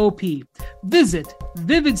 HOOP. Visit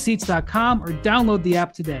vividseats.com or download the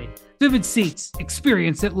app today. Vivid Seats,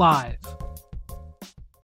 experience it live.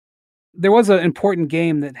 There was an important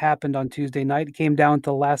game that happened on Tuesday night. It came down to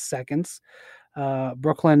the last seconds.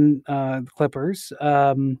 Brooklyn Clippers.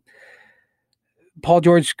 Paul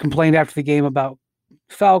George complained after the game about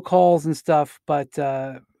foul calls and stuff, but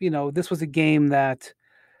this was a game that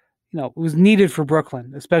it was needed for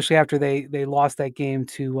Brooklyn, especially after they lost that game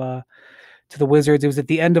to the Wizards. It was at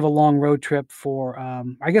the end of a long road trip for,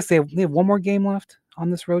 I guess they have one more game left on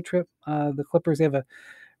this road trip. The Clippers, they have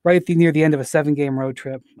near the end of a 7-game road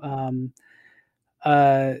trip. When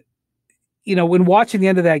watching the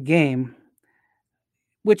end of that game,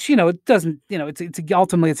 which, it doesn't,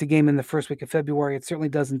 ultimately it's a game in the first week of February. It certainly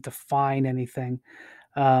doesn't define anything.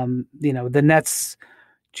 The Nets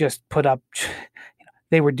just put up,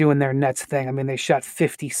 they were doing their Nets thing. I mean, they shot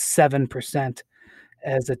 57%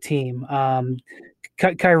 as a team.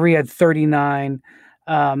 Kyrie had 39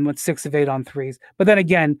 with 6 of 8 on threes. But then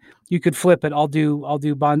again, you could flip it.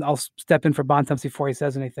 I'll step in for Bontemps before he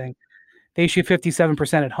says anything. They shoot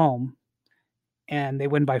 57% at home and they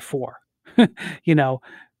win by 4. Say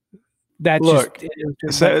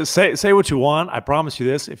what you want. I promise you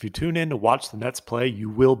this: if you tune in to watch the Nets play, you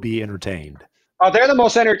will be entertained. Oh, they're the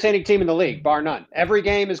most entertaining team in the league, bar none. Every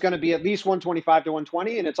game is going to be at least 125 to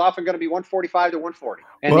 120, and it's often going to be 145 to 140.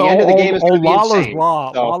 And the end of the game is going to be insane.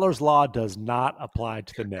 Lawler's Law does not apply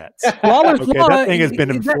to the Nets. Lawler's Law, that thing has been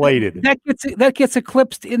inflated. That gets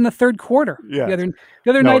eclipsed in the third quarter. Yeah. The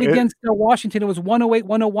other night against Washington, it was 108,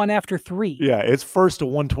 101 after 3. Yeah, it's first to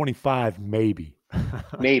 125, maybe.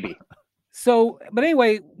 Maybe. So, but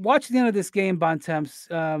anyway, watching the end of this game, Bontemps,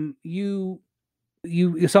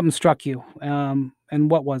 something struck you, and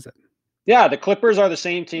what was it? Yeah, the Clippers are the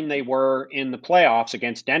same team they were in the playoffs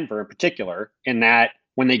against Denver in particular, in that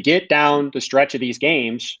when they get down the stretch of these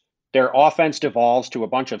games, their offense devolves to a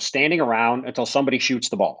bunch of standing around until somebody shoots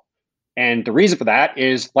the ball. And the reason for that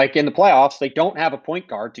is, like in the playoffs, they don't have a point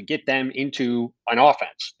guard to get them into an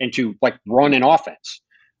offense, into like run an offense.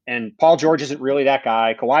 And Paul George isn't really that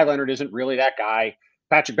guy. Kawhi Leonard isn't really that guy.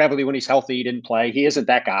 Patrick Beverley, when he's healthy, he didn't play. He isn't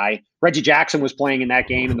that guy. Reggie Jackson was playing in that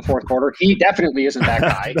game in the fourth quarter. He definitely isn't that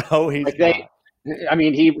guy. No, he's not. I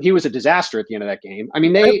mean, he was a disaster at the end of that game. I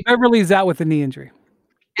mean, Beverly's out with a knee injury.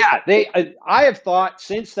 Yeah, I have thought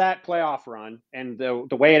since that playoff run and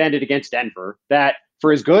the way it ended against Denver, that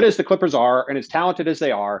for as good as the Clippers are and as talented as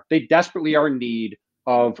they are, they desperately are in need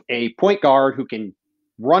of a point guard who can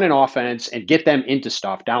run an offense and get them into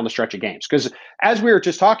stuff down the stretch of games. Because as we were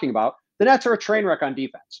just talking about, the Nets are a train wreck on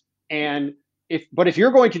defense. And if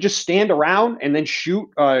you're going to just stand around and then shoot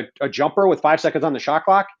a jumper with 5 seconds on the shot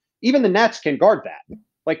clock, even the Nets can guard that.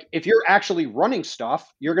 Like if you're actually running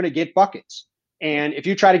stuff, you're going to get buckets. And if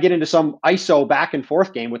you try to get into some ISO back and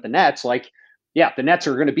forth game with the Nets, the Nets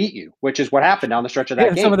are going to beat you, which is what happened down the stretch of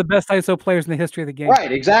that game. Some of the best ISO players in the history of the game.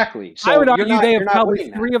 Right, exactly. So I would argue they have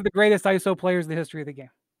probably 3 of the greatest ISO players in the history of the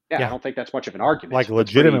game. Yeah, I don't think that's much of an argument. Like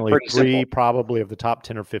legitimately pretty 3 simple. Probably of the top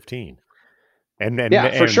 10 or 15. And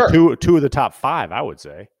for sure. 2 of the top 5, I would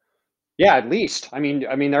say. Yeah, at least. I mean,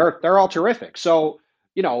 they're all terrific. So,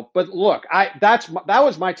 but look, that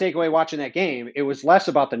was my takeaway watching that game. It was less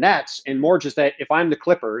about the Nets and more just that if I'm the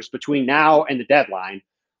Clippers between now and the deadline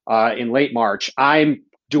in late March, I'm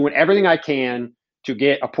doing everything I can to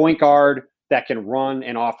get a point guard that can run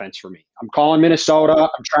an offense for me. I'm calling Minnesota.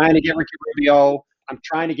 I'm trying to get Ricky Rubio. I'm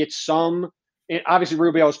trying to get some. Obviously,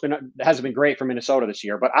 Rubio hasn't been great for Minnesota this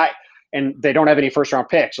year, but and they don't have any first round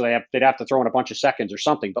picks, so they'd have to throw in a bunch of seconds or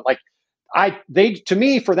something. But to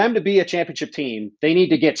me, for them to be a championship team, they need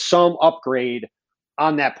to get some upgrade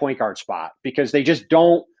on that point guard spot because they just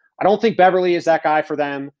don't. I don't think Beverly is that guy for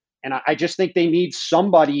them, and I just think they need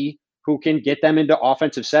somebody who can get them into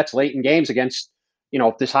offensive sets late in games against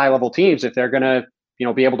this high level teams if they're going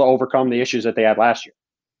to be able to overcome the issues that they had last year.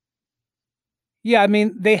 Yeah, I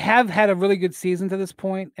mean, they have had a really good season to this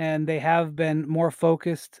point, and they have been more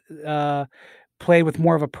focused, played with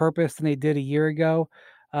more of a purpose than they did a year ago.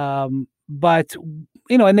 But,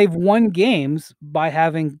 and they've won games by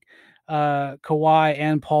having Kawhi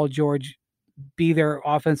and Paul George be their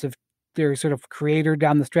sort of creator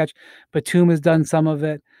down the stretch. Batum has done some of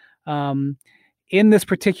it. In this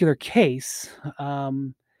particular case,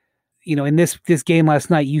 in this game last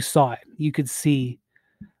night, you saw it. You could see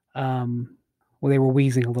they were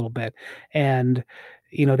wheezing a little bit. And,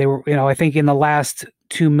 they were, I think in the last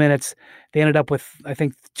 2 minutes, they ended up with, I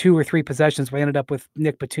think, 2 or 3 possessions. We ended up with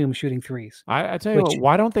Nick Batum shooting threes. I tell you what,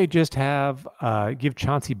 why don't they just give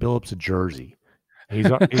Chauncey Billups a jersey?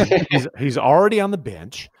 He's already on the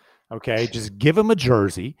bench. Okay, just give him a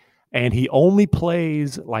jersey, and he only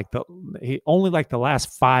plays like the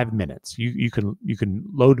last 5 minutes. You can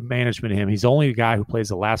load management him. He's only a guy who plays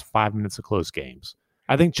the last 5 minutes of close games.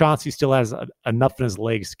 I think Chauncey still has enough in his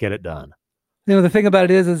legs to get it done. The thing about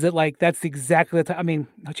it is that that's exactly the time. I mean,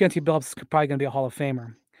 Chauncey Billups is probably going to be a Hall of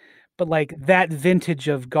Famer, but that vintage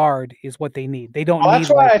of guard is what they need. They don't. That's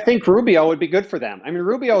why I think Rubio would be good for them. I mean,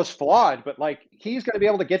 Rubio is flawed, but he's going to be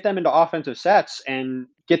able to get them into offensive sets and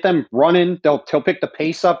get them running. He'll pick the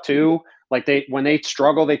pace up too. When they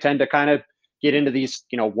struggle, they tend to kind of get into these,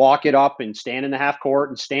 walk it up and stand in the half court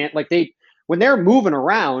and stand when they're moving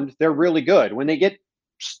around, they're really good. When they get,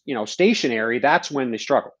 stationary, that's when they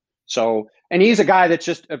struggle. So, and he's a guy that's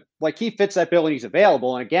just he fits that bill and he's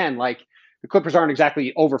available. And again, the Clippers aren't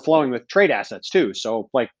exactly overflowing with trade assets too. So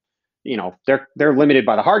they're limited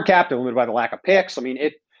by the hard cap. They're limited by the lack of picks. I mean,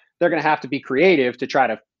 they're going to have to be creative to try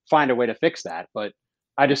to find a way to fix that. But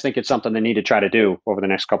I just think it's something they need to try to do over the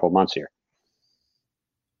next couple of months here.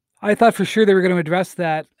 I thought for sure they were going to address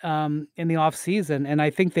that in the off season, and I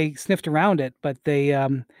think they sniffed around it, but they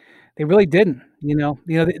really didn't. They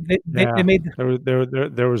made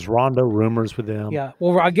there was Rondo rumors with them. Yeah.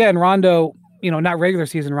 Well, again, Rondo, not regular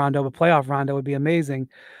season Rondo, but playoff Rondo would be amazing.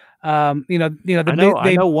 I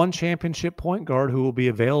know one championship point guard who will be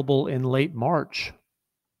available in late March.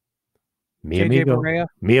 Mi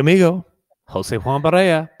amigo, Jose Juan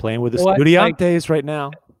Barea, playing with the Estudiantes right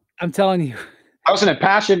now. I'm telling you. That was an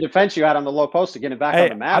impassioned defense you had on the low post to get it back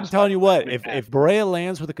on the Mavs. I'm telling you what, if Barea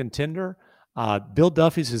lands with a contender, Bill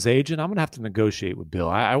Duffy's his agent. I'm going to have to negotiate with Bill.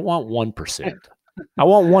 I want 1%. I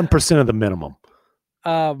want 1% of the minimum.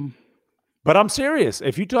 But I'm serious.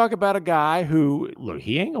 If you talk about a guy who, look,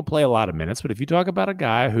 he ain't going to play a lot of minutes, but if you talk about a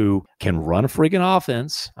guy who can run a freaking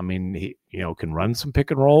offense, I mean, he can run some pick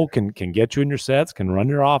and roll, can get you in your sets, can run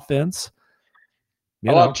your offense.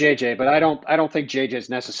 I love JJ, but I don't think JJ is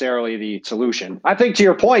necessarily the solution. I think, to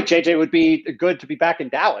your point, JJ would be good to be back in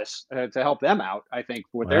Dallas to help them out, I think,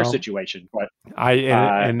 with their situation. But I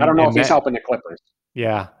don't know if he's helping the Clippers.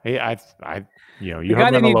 Yeah. The guy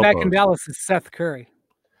they need back in Dallas is Seth Curry.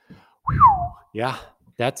 Yeah.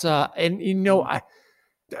 That's I don't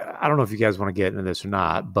know if you guys want to get into this or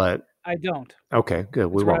not, but I don't. Okay, good.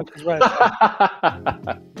 We won't. We're out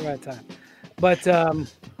of time. But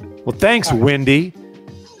well, thanks, Wendy.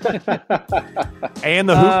 And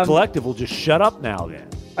the Hoop Collective will just shut up now then.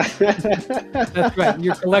 That's right.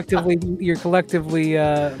 You're collectively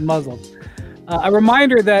muzzled. A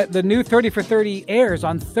reminder that the new 30 for 30 airs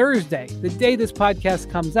on Thursday, the day this podcast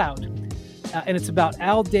comes out. And it's about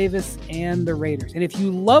Al Davis and the Raiders. And if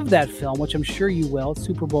you love that film, which I'm sure you will,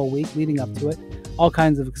 Super Bowl week leading up to it, all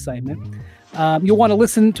kinds of excitement, you'll want to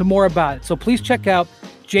listen to more about it. So please check out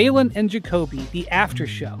Jalen and Jacoby, the after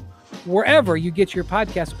show, wherever you get your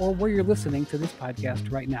podcast or where you're listening to this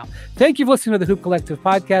podcast right now. Thank you for listening to the Hoop Collective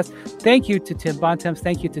podcast. Thank you to Tim Bontemps.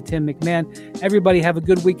 Thank you to Tim MacMahon. Everybody have a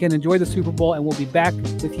good weekend. Enjoy the Super Bowl, and we'll be back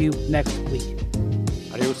with you next week.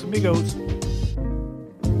 Adios, amigos.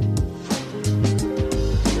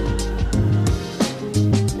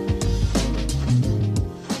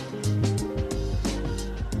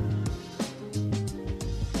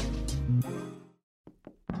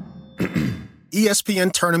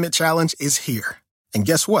 ESPN Tournament Challenge is here. And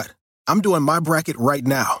guess what? I'm doing my bracket right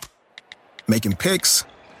now. Making picks,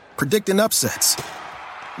 predicting upsets,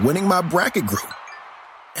 winning my bracket group,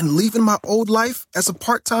 and leaving my old life as a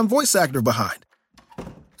part-time voice actor behind.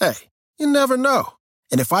 Hey, you never know.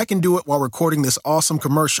 And if I can do it while recording this awesome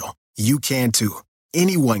commercial, you can too.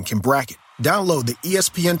 Anyone can bracket. Download the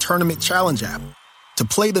ESPN Tournament Challenge app to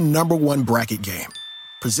play the #1 bracket game.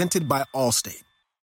 Presented by Allstate.